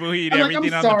those people who eat I'm like,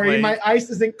 everything I'm on sorry, the plate. my ice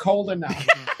isn't cold enough.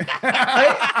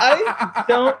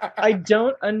 I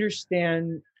don't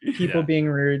understand people Yeah. being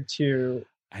rude to,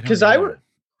 don't because either.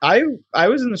 I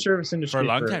was in the service industry for a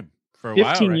long time, for a 15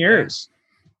 while, right? years.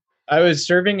 I was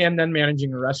serving and then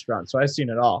managing a restaurant, so I've seen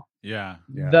it all. Yeah.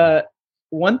 The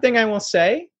one thing I will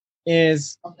say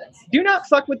is, do not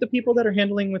fuck with the people that are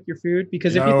handling with your food,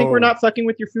 because if you think we're No. not fucking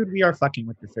with your food, we are fucking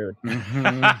with your food.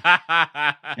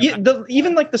 Yeah.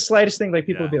 Even like the slightest thing, like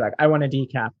people Yeah. would be like, I want a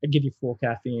decaf. I give you full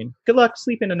caffeine. Good luck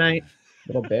sleeping tonight,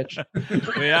 little bitch.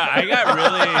 Yeah,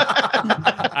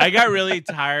 I got really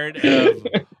tired of,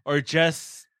 or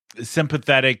just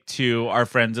sympathetic to our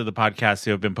friends of the podcast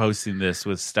who have been posting this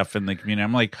with stuff in the community.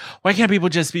 I'm like, why can't people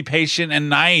just be patient and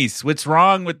nice? What's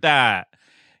wrong with that?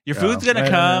 Your food's gonna I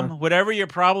don't come. know. Whatever your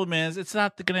problem is, it's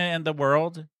not gonna end the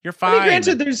world. You're I fine. mean,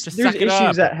 granted, there's Just suck it issues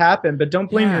up. that happen, but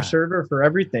don't blame Yeah. your server for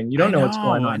everything. You don't know what's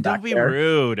going on and back don't be there.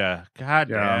 rude. God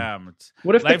Yeah. damn.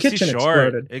 What if the Life's too kitchen short.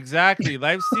 exploded? Exactly.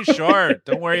 Life's too short.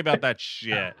 Don't worry about that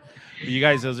shit. But you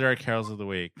guys, those are our carols of the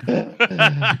week.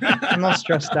 I'm all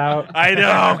stressed out. I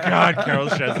know. God, Carol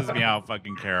stresses me out.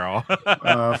 Fucking Carol.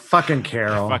 Fucking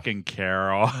Carol. Fucking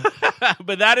Carol.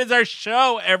 But that is our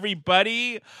show,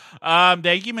 everybody.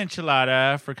 Thank you,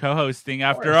 Minchelada, for co-hosting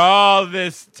after all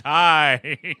this time.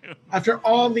 After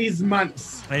all these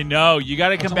months. I know. You got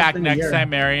to come It's back almost been a next year. time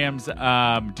Miriam's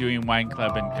doing Wine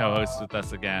Club and co-host with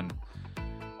us again.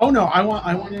 Oh no, I want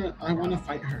to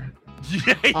fight her.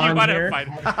 Yeah, you On want to here? fight.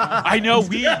 I know.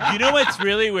 You know what's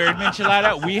really weird,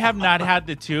 Minchelada? We have not had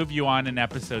the two of you on an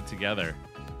episode together.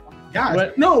 Yeah.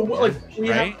 What? No, like we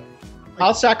Right? have.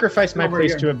 I'll sacrifice my Over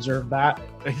place here. to observe that.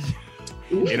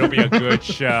 It'll be a good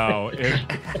show.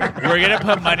 We're gonna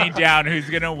put money down. Who's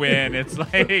gonna win? It's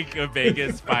like a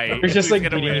Vegas fight. You're just Who's like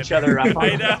gonna beating win? each other up.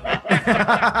 I know.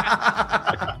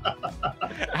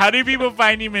 How do people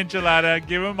find you, Minchelada?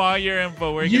 Give them all your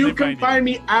info. Where You they can find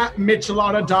me at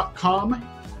michelada.com.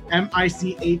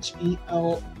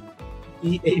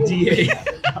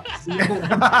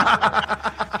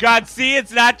 MICHELEADA. God, see,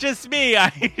 it's not just me.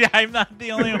 I'm not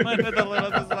the only one with a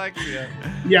little dyslexia.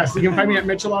 Yes, you can find me at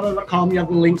michelada.com. You have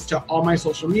the links to all my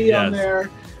social media on Yes. there.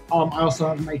 I also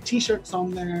have my t-shirts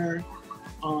on there.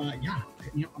 Yeah,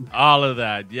 hit me up on there. All of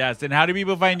that, yes. And how do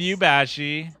people find you,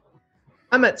 Bashy?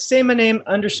 I'm at say my name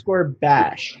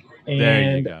 _bash. And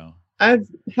There you go. I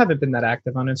haven't been that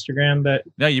active on Instagram, but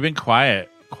No, you've been quieter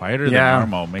than Yeah.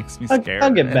 normal. Makes me I'll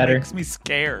scared. get It better. makes me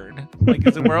scared. Like,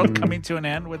 is the world coming to an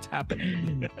end? What's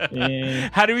happening? Yeah.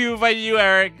 How do we find you,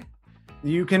 Eric?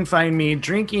 You can find me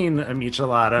drinking a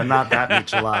michelada, not that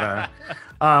michelada.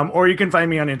 Or you can find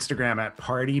me on Instagram at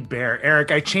Party Bear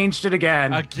Eric. I changed it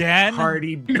again. Again?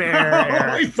 Party Bear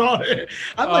I Eric. saw it.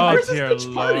 I'm Oh, like, where's dear this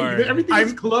bitch party? Lord.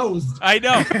 Everything's closed. I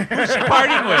know. Who's she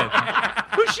partying with?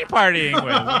 Who's she partying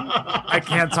with? I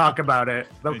can't talk about it.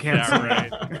 They'll cancel Yeah,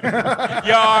 it. right.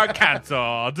 You're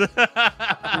canceled.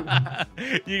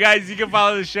 You guys, you can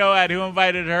follow the show at Who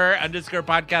Invited Her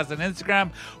 _podcast on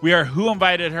Instagram. We are Who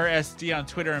Invited Her SD on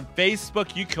Twitter and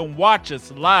Facebook. You can watch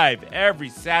us live every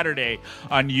Saturday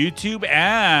on YouTube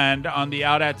and on the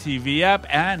Out at TV app,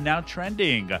 and now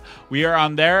trending. We are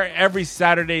on there every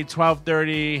Saturday,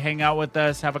 12:30. Hang out with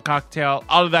us, have a cocktail,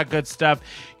 all of that good stuff.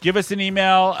 Give us an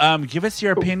email. Give us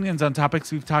your opinions on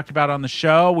topics we've talked about on the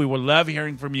show. We would love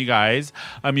hearing from you guys.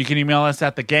 You can email us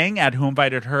at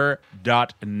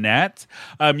thegang@whoinvitedher.net.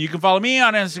 You can follow me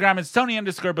on Instagram. It's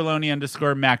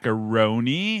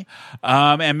Tony_Baloney_macaroni.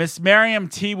 And Miss Miriam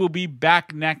T will be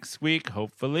back next week,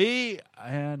 hopefully.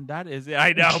 And that is it.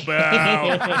 I know, boo.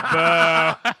 Boo.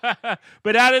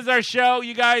 But that is our show.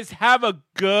 You guys have a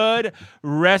good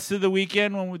rest of the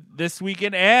weekend this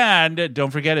weekend. And don't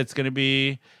forget, it's going to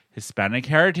be Hispanic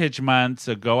Heritage Month.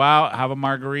 So go out, have a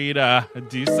margarita,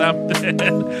 do something.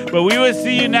 But we will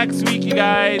see you next week, you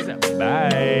guys.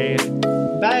 Bye.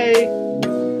 Bye.